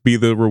itself be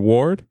the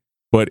reward,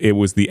 but it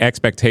was the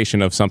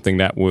expectation of something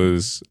that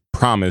was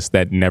promised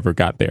that never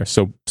got there.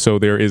 So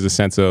there is a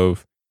sense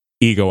of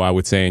ego, I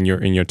would say, in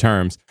your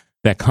terms,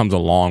 that comes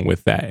along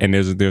with that. And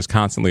there's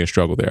constantly a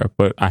struggle there.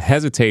 But I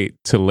hesitate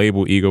to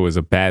label ego as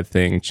a bad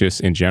thing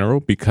just in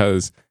general,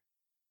 because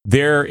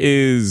there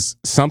is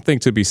something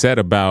to be said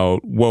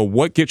about, well,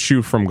 what gets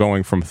you from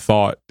going from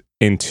thought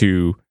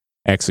into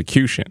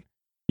execution?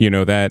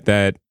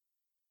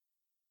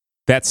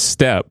 That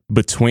step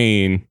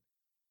between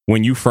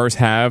when you first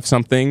have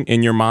something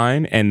in your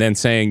mind and then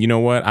saying, you know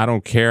what, I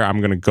don't care, I'm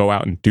going to go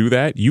out and do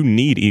that. You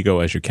need ego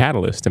as your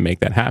catalyst to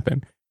make that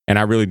happen. And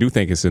I really do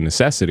think it's a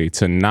necessity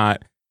to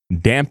not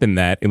dampen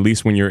that, at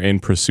least when you're in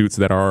pursuits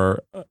that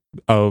are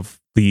of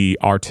the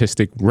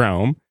artistic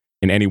realm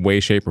in any way,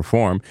 shape, or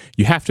form.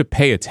 You have to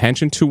pay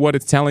attention to what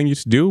it's telling you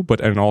to do,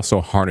 and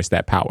also harness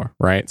that power,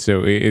 right?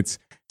 So it's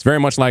very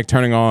much like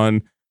turning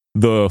on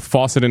the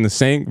faucet in the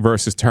sink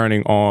versus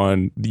turning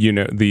on,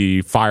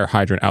 the fire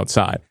hydrant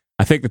outside.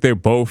 I think that they're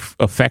both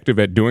effective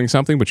at doing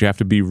something, but you have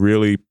to be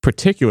really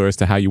particular as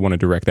to how you want to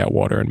direct that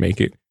water and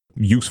make it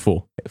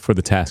useful for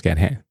the task at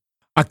hand.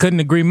 I couldn't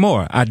agree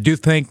more. I do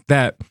think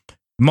that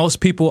most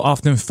people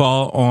often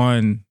fall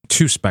on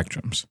two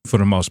spectrums for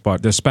the most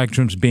part. The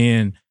spectrums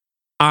being,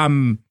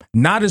 I'm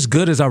not as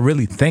good as I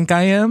really think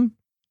I am,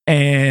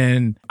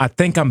 and I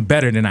think I'm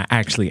better than I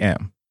actually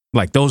am.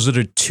 Like those are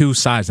the two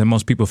sides that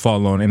most people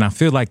fall on. And I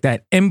feel like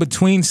that in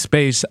between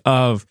space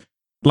of,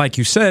 like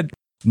you said,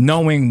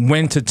 knowing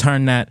when to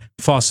turn that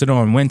faucet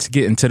on, when to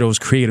get into those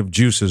creative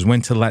juices,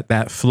 when to let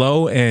that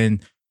flow,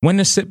 and when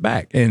to sit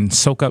back and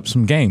soak up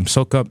some game,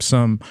 soak up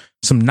some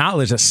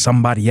knowledge that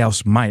somebody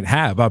else might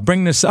have. I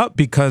bring this up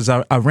because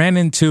I ran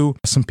into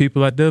some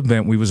people at the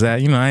event we was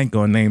at. I ain't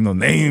gonna name no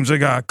names. I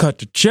gotta cut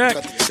the check.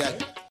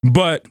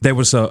 But there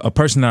was a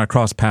person that I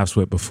crossed paths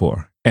with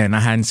before, and I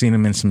hadn't seen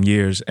him in some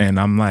years. And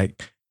I'm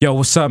like, yo,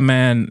 what's up,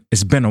 man?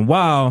 It's been a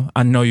while.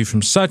 I know you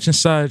from such and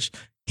such.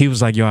 He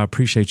was like, yo, I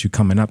appreciate you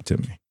coming up to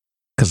me.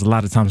 Because a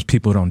lot of times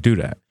people don't do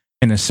that.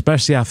 And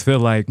especially I feel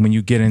like when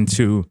you get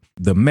into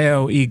the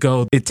male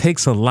ego, it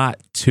takes a lot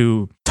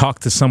to talk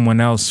to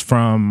someone else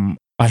from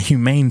a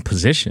humane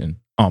position.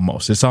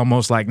 Almost. It's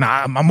almost like,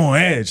 nah, I'm on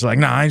edge. Like,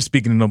 nah, I ain't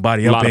speaking to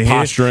nobody up in here. A lot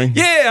of posturing.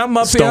 Yeah, I'm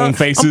up Stone here.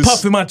 faces. I'm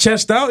puffing my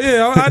chest out.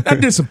 Yeah, I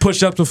did some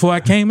push-ups before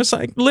I came. It's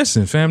like,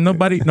 listen, fam,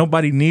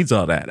 nobody needs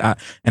all that.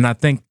 And I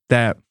think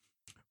that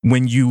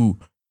when you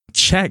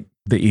check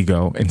the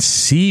ego and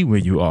see where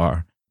you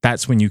are,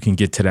 that's when you can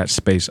get to that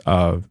space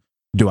of,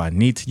 do I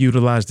need to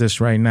utilize this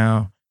right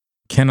now?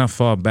 Can I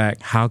fall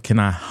back? How can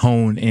I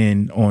hone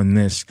in on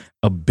this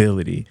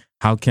ability?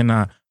 How can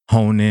I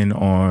hone in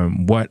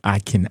on what I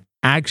can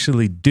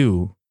actually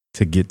do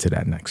to get to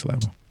that next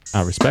level?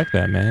 I respect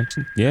that, man.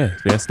 Yeah,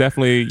 that's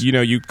definitely,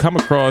 you come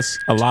across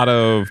a lot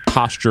of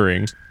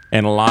posturing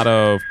and a lot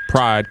of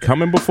pride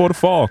coming before the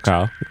fall,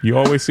 Kyle. You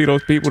always see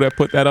those people that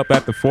put that up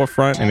at the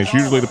forefront, and it's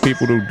usually the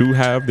people who do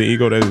have the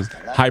ego that is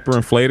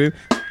hyperinflated.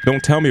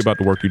 Don't tell me about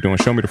the work you're doing.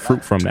 Show me the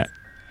fruit from that.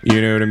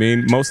 You know what I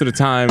mean? Most of the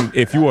time,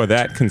 if you are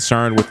that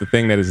concerned with the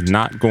thing that is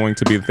not going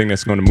to be the thing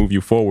that's going to move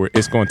you forward,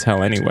 it's going to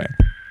tell anyway.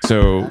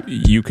 So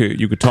you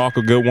could talk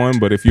a good one,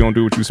 but if you don't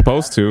do what you're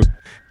supposed to,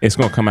 it's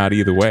going to come out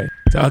either way.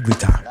 It's an ugly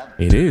time.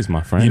 It is,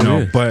 my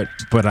friend. But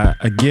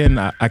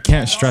I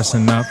can't stress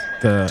enough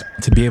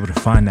to be able to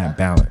find that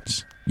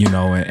balance,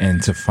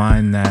 and to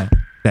find that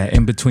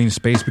in-between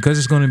space, because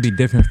it's going to be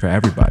different for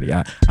everybody.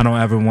 I don't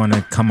ever want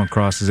to come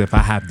across as if I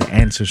have the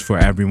answers for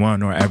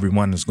everyone, or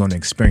everyone is going to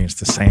experience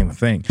the same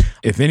thing.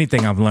 If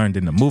anything I've learned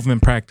in the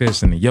movement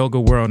practice, in the yoga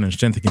world, and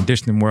strength and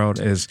conditioning world,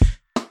 is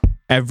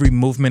every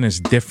movement is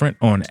different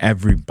on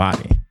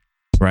everybody,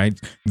 right?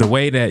 The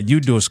way that you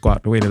do a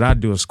squat, the way that I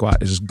do a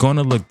squat is going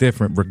to look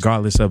different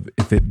regardless of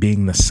if it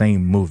being the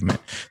same movement.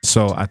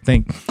 So I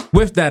think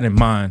with that in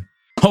mind,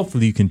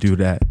 hopefully you can do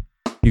that.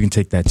 You can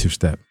take that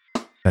two-step,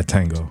 that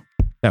tango,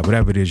 that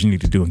whatever it is you need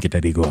to do and get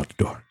that ego out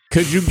the door.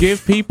 Could you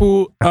give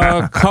people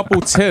a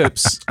couple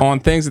tips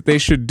on things that they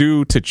should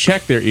do to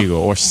check their ego,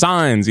 or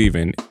signs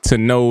even to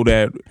know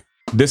that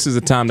this is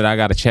a time that I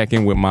got to check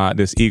in with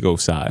this ego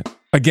side?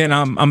 Again,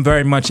 I'm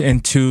very much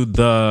into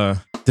the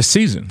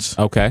seasons.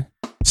 Okay.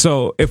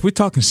 So if we're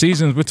talking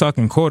seasons, we're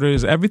talking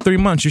quarters, every 3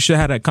 months, you should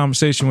have that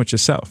conversation with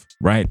yourself,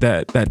 right?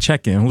 That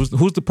check-in.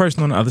 Who's the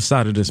person on the other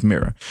side of this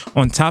mirror?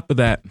 On top of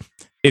that,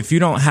 if you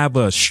don't have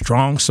a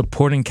strong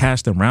supporting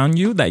cast around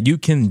you that you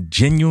can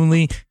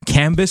genuinely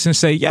canvas and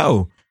say,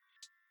 yo,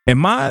 where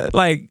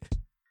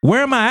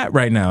am I at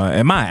right now?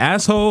 Am I an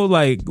asshole?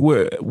 Like,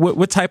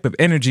 what type of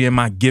energy am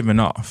I giving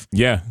off?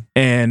 Yeah.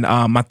 And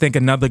I think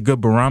another good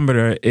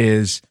barometer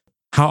is,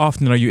 how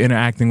often are you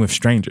interacting with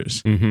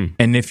strangers? Mm-hmm.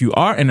 And if you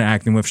are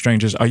interacting with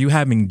strangers, are you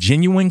having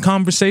genuine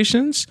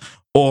conversations?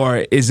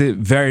 Or is it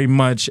very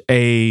much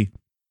a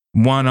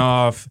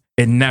one-off,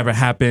 it never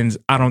happens,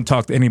 I don't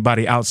talk to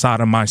anybody outside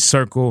of my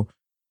circle?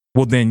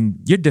 Well, then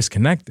you're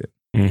disconnected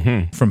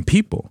from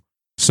people.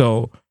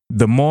 So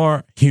the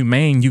more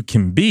humane you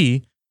can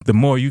be, the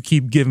more you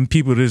keep giving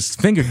people this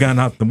finger gun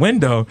out the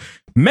window,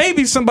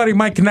 maybe somebody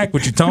might connect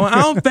with you, Tone.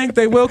 I don't think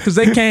they will, because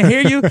they can't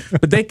hear you,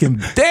 but they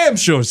can damn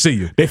sure see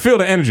you. They feel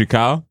the energy,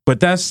 Kyle. But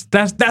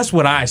that's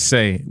what I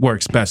say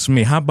works best for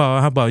me. How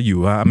about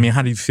you? I mean,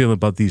 how do you feel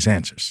about these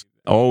answers?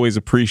 I always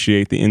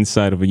appreciate the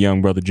insight of a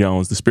young brother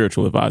Jones, the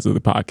spiritual advisor of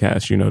the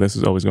podcast. This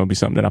is always going to be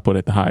something that I put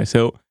at the highest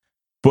hilt.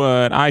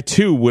 But I,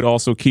 too, would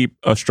also keep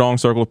a strong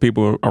circle of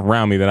people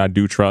around me that I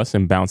do trust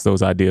and bounce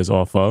those ideas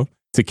off of.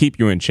 To keep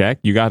you in check,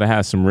 you got to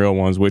have some real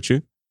ones with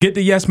you. Get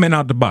the yes men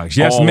out the box.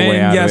 Yes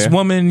men, yes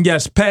woman,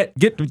 yes pet.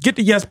 Get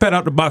the yes pet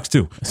out the box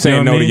too.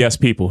 Saying no to yes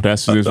people.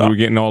 That's just, we're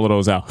getting all of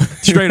those out.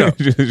 Straight up.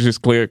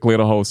 just clear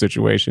the whole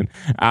situation.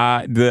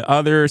 The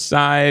other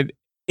side,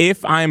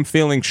 if I'm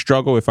feeling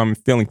struggle, if I'm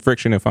feeling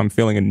friction, if I'm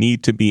feeling a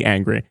need to be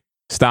angry,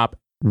 stop,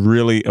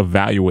 really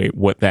evaluate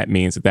what that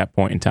means at that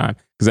point in time.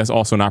 Because that's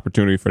also an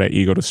opportunity for that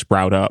ego to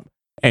sprout up.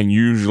 And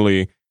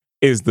usually,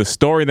 is the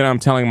story that I'm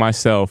telling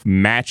myself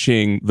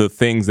matching the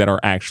things that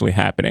are actually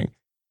happening?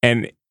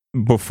 And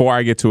before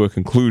I get to a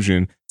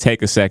conclusion,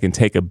 take a second,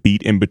 take a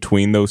beat in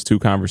between those two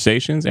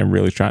conversations and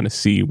really trying to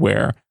see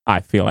where I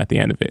feel at the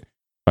end of it.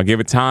 If I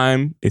give it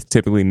time, it's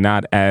typically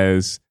not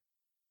as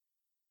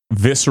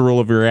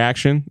visceral of a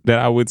reaction that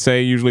I would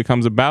say usually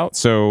comes about.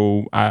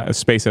 So I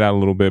space it out a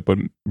little bit, but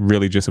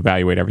really just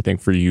evaluate everything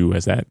for you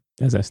as that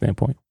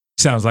standpoint.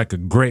 Sounds like a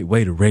great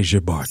way to raise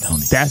your bar,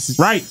 Tony. That's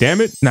right,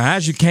 damn it. Now,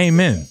 as you came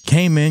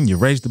in, you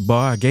raised the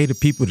bar. I gave the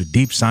people the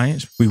deep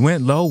science. We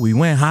went low, we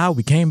went high,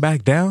 we came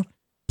back down.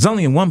 There's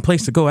only one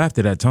place to go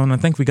after that, Tony. I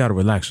think we got to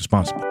relax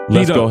responsibly.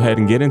 Let's go ahead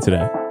and get into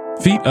that.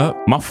 Feet up.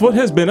 My foot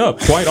has been up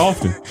quite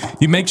often.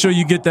 You make sure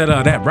you get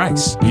that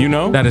rice. You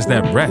know? That is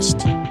that rest.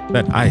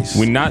 That ice.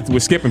 We're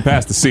skipping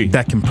past the C.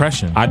 That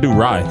compression. I do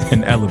ride.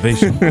 And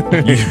elevation.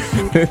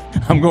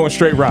 I'm going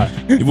straight ride.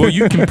 Well,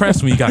 you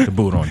compress when you got the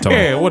boot on, Tony.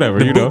 Yeah, whatever.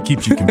 The boot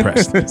keeps you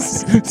compressed.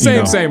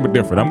 Same but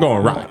different. I'm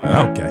going ride.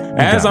 Okay.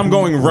 As I'm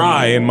going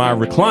rye in my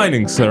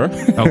reclining, sir.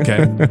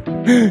 Okay.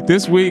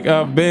 This week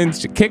I've been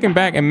kicking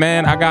back, and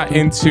man, I got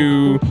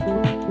into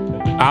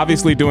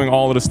obviously doing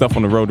all of the stuff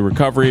on the road to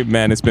recovery.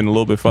 Man, it's been a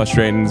little bit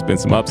frustrating. There's been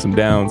some ups and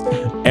downs.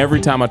 Every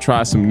time I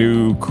try some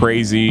new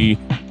crazy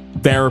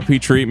therapy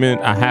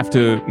treatment, I have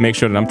to make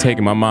sure that I'm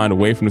taking my mind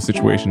away from the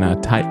situation. I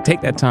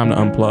take that time to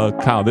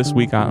unplug. Kyle, this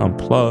week I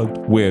unplugged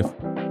with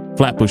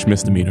Flatbush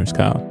misdemeanors,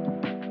 Kyle.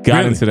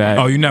 Got into that.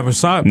 Oh, you never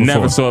saw it before?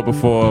 Never saw it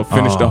before.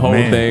 Finished the whole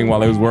thing while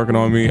they was working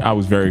on me. I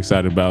was very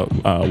excited about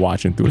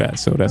watching through that.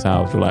 So that's how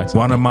I was relaxing.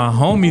 One of my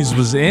homies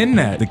was in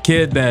that. The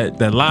kid that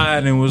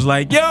lied and was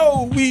like,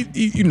 yo,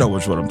 you know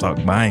what I'm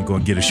talking about. I ain't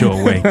going to get a show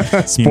away.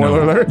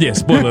 Spoiler alert? Yeah,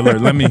 spoiler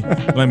alert. Let me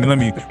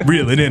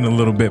reel it in a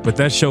little bit. But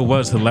that show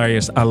was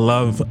hilarious. I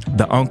love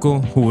the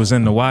uncle who was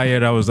in The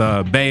Wire. That was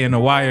Bay in The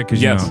Wire.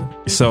 Cause, you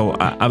know, so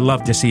I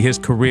love to see his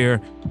career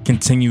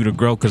continue to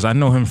grow because I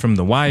know him from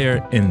The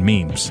Wire and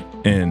memes.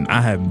 And I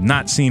have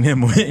not seen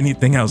him with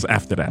anything else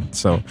after that.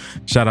 So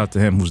shout out to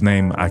him, whose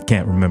name I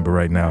can't remember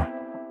right now.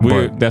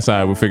 That's all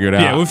right. We'll figure it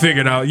out. Yeah, we'll figure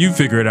it out. You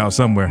figure it out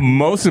somewhere.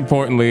 Most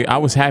importantly, I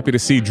was happy to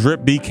see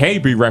Drip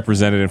BK be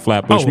represented in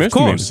Flatbush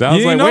Misdemeanors. I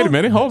was like, wait a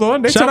minute, hold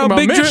on. Shout out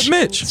Big Drip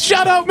Mitch.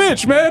 Shout out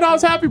Mitch, man. I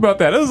was happy about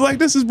that. It was like,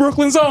 this is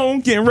Brooklyn's own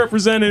getting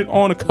represented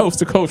on a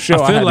coast-to-coast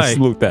show. I had to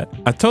salute that.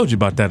 I told you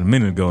about that a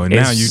minute ago, and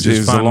now you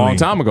just finally... a long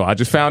time ago. I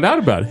just found out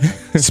about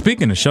it.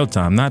 Speaking of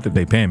Showtime, not that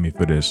they paying me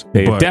for this.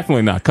 They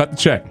definitely not. Cut the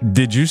check.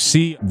 Did you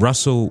see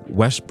Russell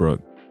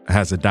Westbrook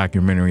has a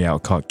documentary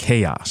out called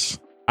Chaos?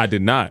 I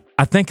did not.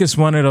 I think it's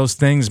one of those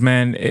things,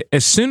 man.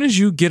 As soon as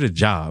you get a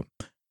job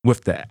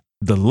with the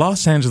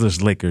Los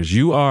Angeles Lakers,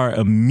 you are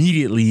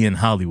immediately in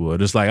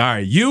Hollywood. It's like, all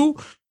right, you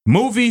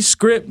movie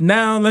script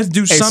now. Let's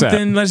do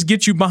something. Let's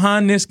get you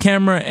behind this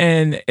camera.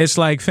 And it's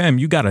like, fam,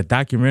 you got a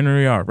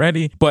documentary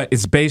already, but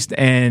it's based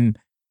in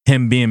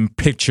him being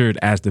pictured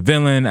as the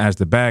villain, as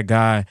the bad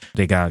guy.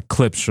 They got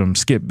clips from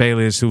Skip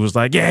Bayless, who was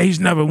like, yeah, he's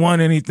never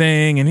won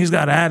anything and he's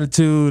got an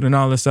attitude and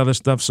all this other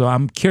stuff. So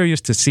I'm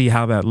curious to see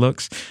how that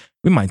looks.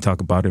 We might talk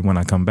about it when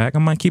I come back. I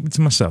might keep it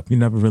to myself. You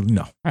never really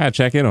know. I gotta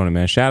check in on it,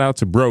 man. Shout out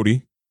to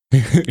Brody.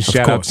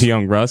 Shout out to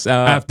Young Russ.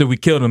 After we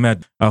killed him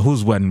at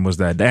whose wedding was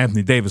that? The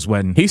Anthony Davis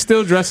wedding. He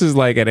still dresses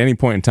like at any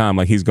point in time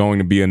like he's going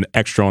to be an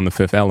extra on The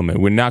Fifth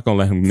Element. We're not going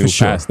to let him move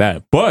past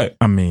that. But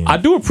I mean, I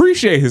do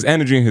appreciate his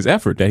energy and his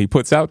effort that he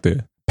puts out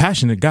there.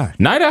 Passionate guy.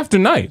 Night after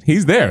night,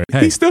 he's there.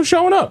 Hey. He's still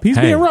showing up. He's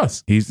being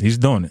Russ. He's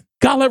doing it.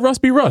 Gotta let Russ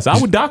be Russ. I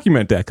would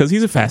document that because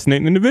he's a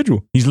fascinating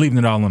individual. He's leaving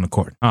it all on the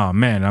court. Oh,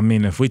 man. I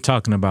mean, if we're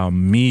talking about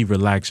me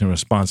relaxing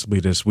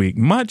responsibly this week,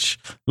 much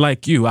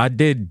like you, I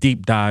did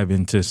deep dive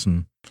into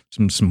some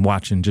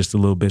watching just a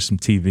little bit, some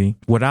TV.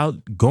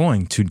 Without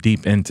going too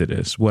deep into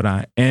this, what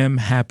I am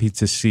happy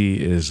to see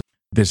is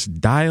this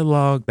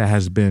dialogue that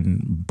has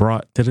been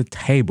brought to the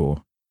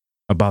table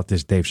about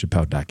this Dave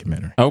Chappelle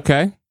documentary.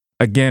 Okay.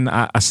 Again,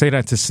 I say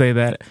that to say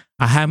that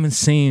I haven't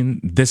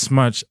seen this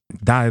much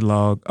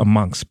dialogue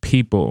amongst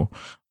people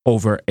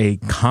over a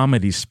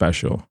comedy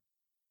special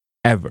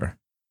ever.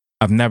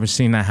 I've never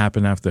seen that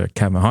happen after a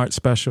Kevin Hart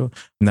special.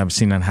 I've never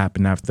seen that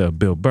happen after a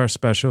Bill Burr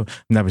special.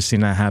 I've never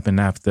seen that happen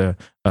after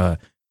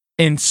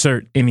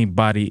insert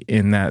anybody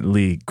in that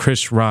league.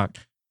 Chris Rock,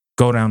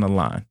 go down the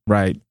line,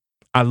 right?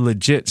 I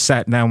legit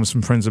sat down with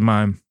some friends of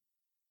mine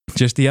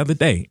just the other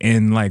day,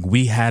 and like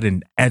we had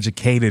an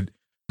educated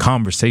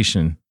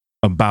conversation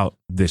about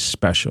this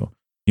special.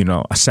 You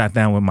know, I sat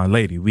down with my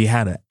lady. We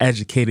had an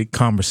educated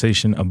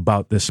conversation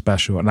about this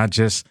special, and I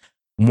just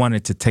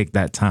wanted to take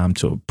that time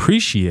to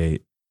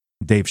appreciate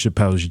Dave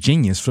Chappelle's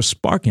genius for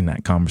sparking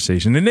that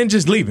conversation and then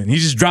just leaving. He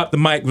just dropped the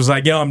mic, was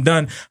like, yo, I'm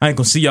done. I ain't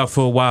gonna see y'all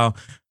for a while.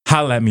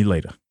 Holla at me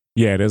later.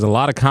 Yeah, there's a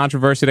lot of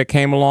controversy that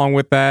came along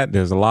with that.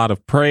 There's a lot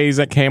of praise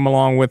that came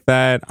along with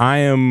that. I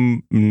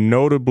am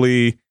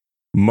notably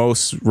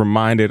most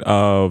reminded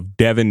of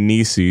Devin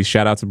Nisi.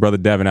 Shout out to brother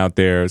Devin out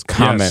there's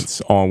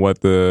comments on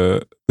what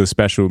the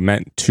special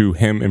meant to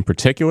him in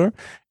particular.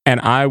 And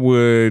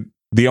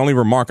the only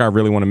remark I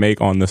really want to make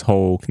on this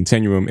whole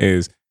continuum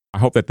is I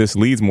hope that this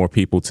leads more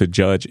people to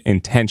judge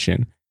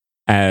intention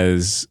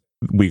as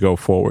we go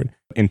forward.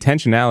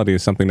 Intentionality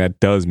is something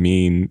that does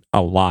mean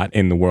a lot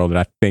in the world that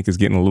I think is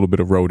getting a little bit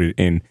eroded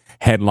in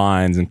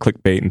headlines and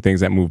clickbait and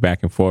things that move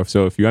back and forth.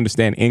 So if you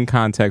understand in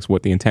context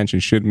what the intention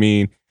should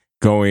mean,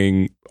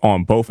 going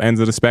on both ends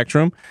of the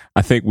spectrum,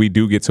 I think we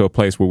do get to a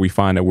place where we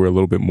find that we're a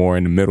little bit more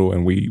in the middle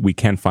and we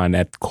can find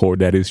that core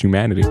that is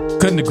humanity.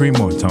 Couldn't agree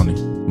more, Tony.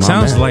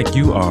 Sounds like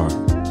you are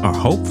are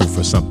hopeful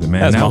for something,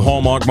 man. That's my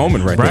hallmark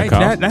moment right there,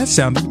 Kyle. That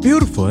sounded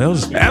beautiful. It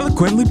was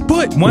eloquently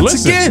put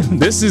once again.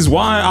 This is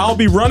why I'll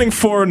be running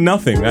for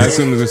nothing as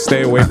soon as I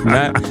stay away from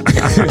that.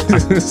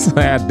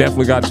 I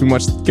definitely got too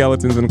much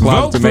skeletons in the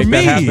closet to make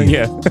that happen.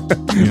 Yeah.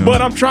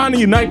 But I'm trying to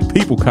unite the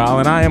people, Kyle,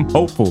 and I am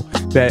hopeful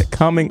that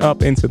coming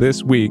up into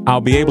this week,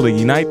 I'll be able to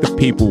unite the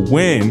people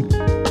when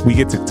we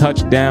get to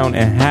touch down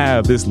and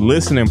have this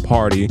listening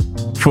party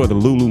for the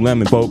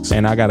Lululemon folks.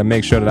 And I got to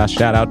make sure that I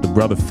shout out to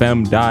Brother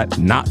Fem.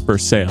 Not for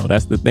sale.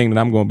 That's the thing that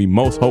I'm going to be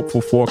most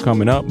hopeful for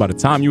coming up. By the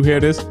time you hear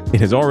this, it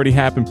has already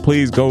happened.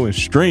 Please go and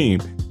stream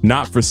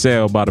Not For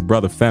Sale by the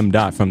Brother Fem.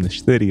 From the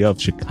city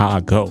of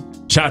Chicago.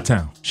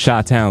 Chi-Town.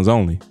 Chi-Towns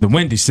only. The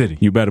Windy City.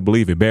 You better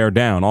believe it. Bear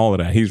down. All of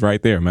that. He's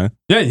right there, man.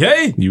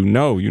 Hey. You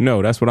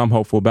know. That's what I'm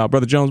hopeful about.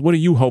 Brother Jones, what are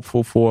you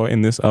hopeful for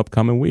in this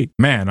upcoming week?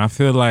 Man, I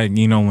feel like,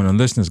 when the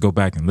listeners go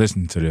back and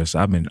listen to this,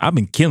 I've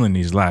been killing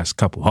these last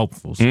couple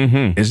hopefuls.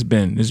 Mm-hmm. It's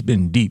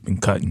been deep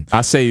and cutting.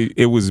 I say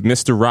it was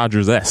Mr.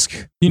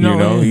 Rogers-esque. He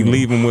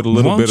leave him with a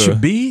little bit of... Won't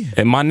you be?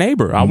 And my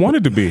neighbor. I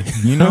wanted to be.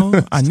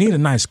 I need a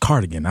nice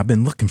cardigan. I've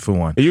been looking for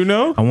one.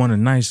 I want a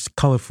nice,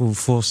 colorful,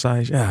 full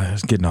size. Yeah,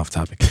 it's getting off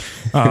topic.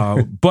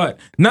 But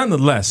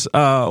nonetheless,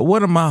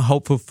 what am I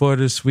hopeful for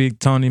this week,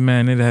 Tony?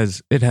 Man,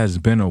 it has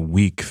been a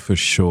week for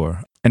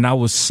sure. And I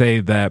would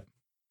say that,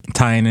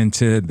 tying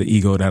into the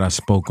ego that I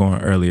spoke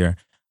on earlier,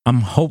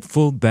 I'm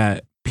hopeful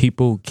that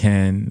people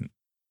can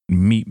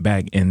meet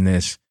back in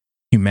this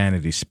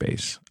humanity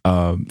space,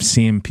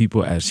 seeing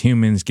people as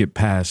humans, get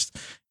past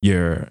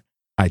your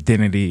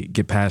identity,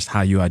 get past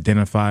how you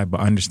identify, but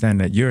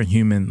understand that you're a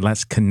human.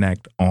 Let's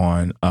connect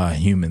on a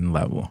human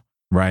level,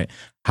 right?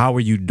 How are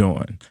you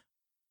doing?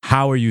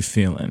 How are you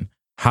feeling?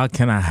 How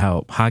can I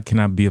help? How can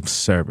I be of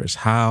service?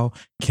 How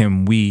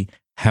can we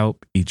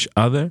help each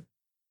other?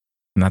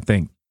 And I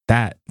think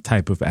that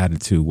type of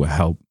attitude will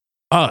help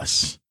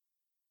us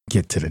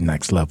get to the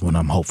next level, and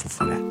I'm hopeful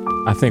for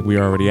that. I think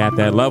we're already at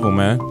that level,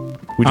 man.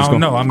 I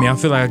don't know. I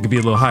feel like I could be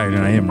a little higher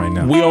than I am right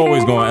now. We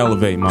always going to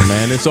elevate, my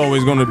man. It's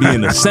always going to be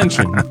an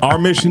ascension. Our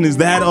mission is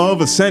that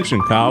of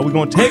ascension, Kyle. We're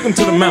going to take them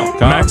to the mount,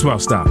 Kyle. Maxwell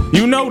style.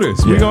 You know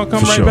this. We're going to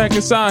come right back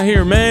inside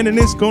here, man. And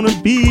it's going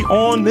to be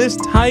on this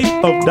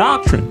type of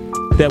doctrine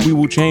that we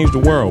will change the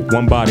world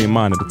one body and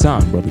mind at a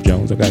time, Brother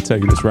Jones. I got to tell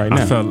you this right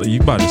now. I felt like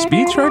you about to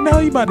speech right now?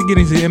 You about to get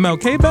into the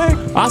MLK bag?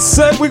 I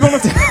said we're going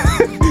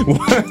to...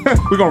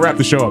 we're going to wrap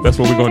the show up. That's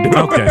what we're going to do.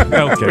 Okay.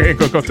 We ain't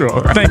going to go through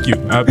all right. Thank you.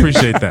 I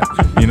appreciate that.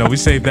 We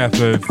saved that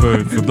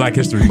for Black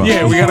History Month.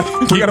 Yeah, we got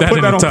to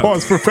put that on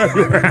pause for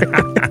February.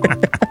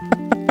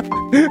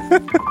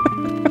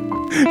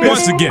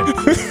 Once again,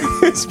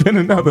 it's been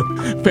another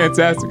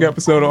fantastic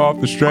episode of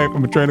Off the Strength.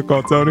 I'm a trainer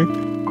called Tony.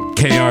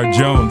 KR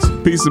Jones.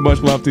 Peace and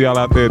much love to y'all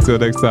out there. Until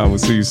next time, we'll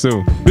see you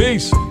soon.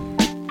 Peace.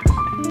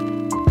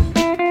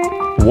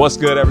 What's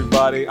good,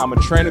 everybody? I'm a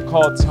trainer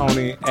called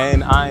Tony,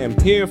 and I am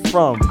here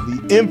from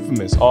the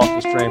infamous Off the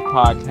Strength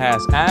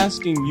podcast,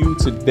 asking you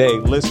today,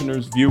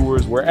 listeners,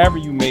 viewers, wherever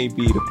you may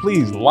be, to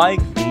please like,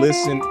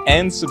 listen,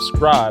 and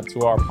subscribe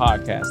to our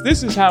podcast.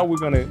 This is how we're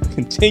going to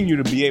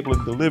continue to be able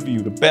to deliver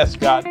you the best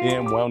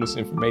goddamn wellness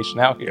information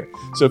out here.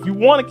 So if you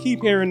want to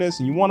keep hearing this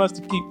and you want us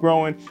to keep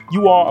growing,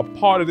 you are a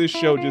part of this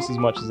show just as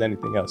much as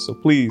anything else. So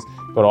please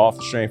go to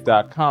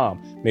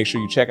offthestrength.com. Make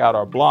sure you check out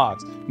our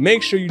blogs.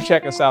 Make sure you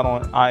check us out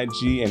on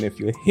IG. And if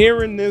you're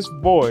hearing this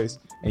voice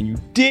and you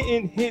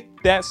didn't hit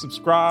that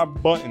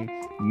subscribe button,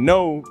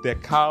 know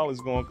that Kyle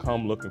is going to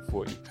come looking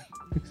for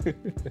you.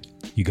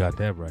 You got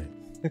that right.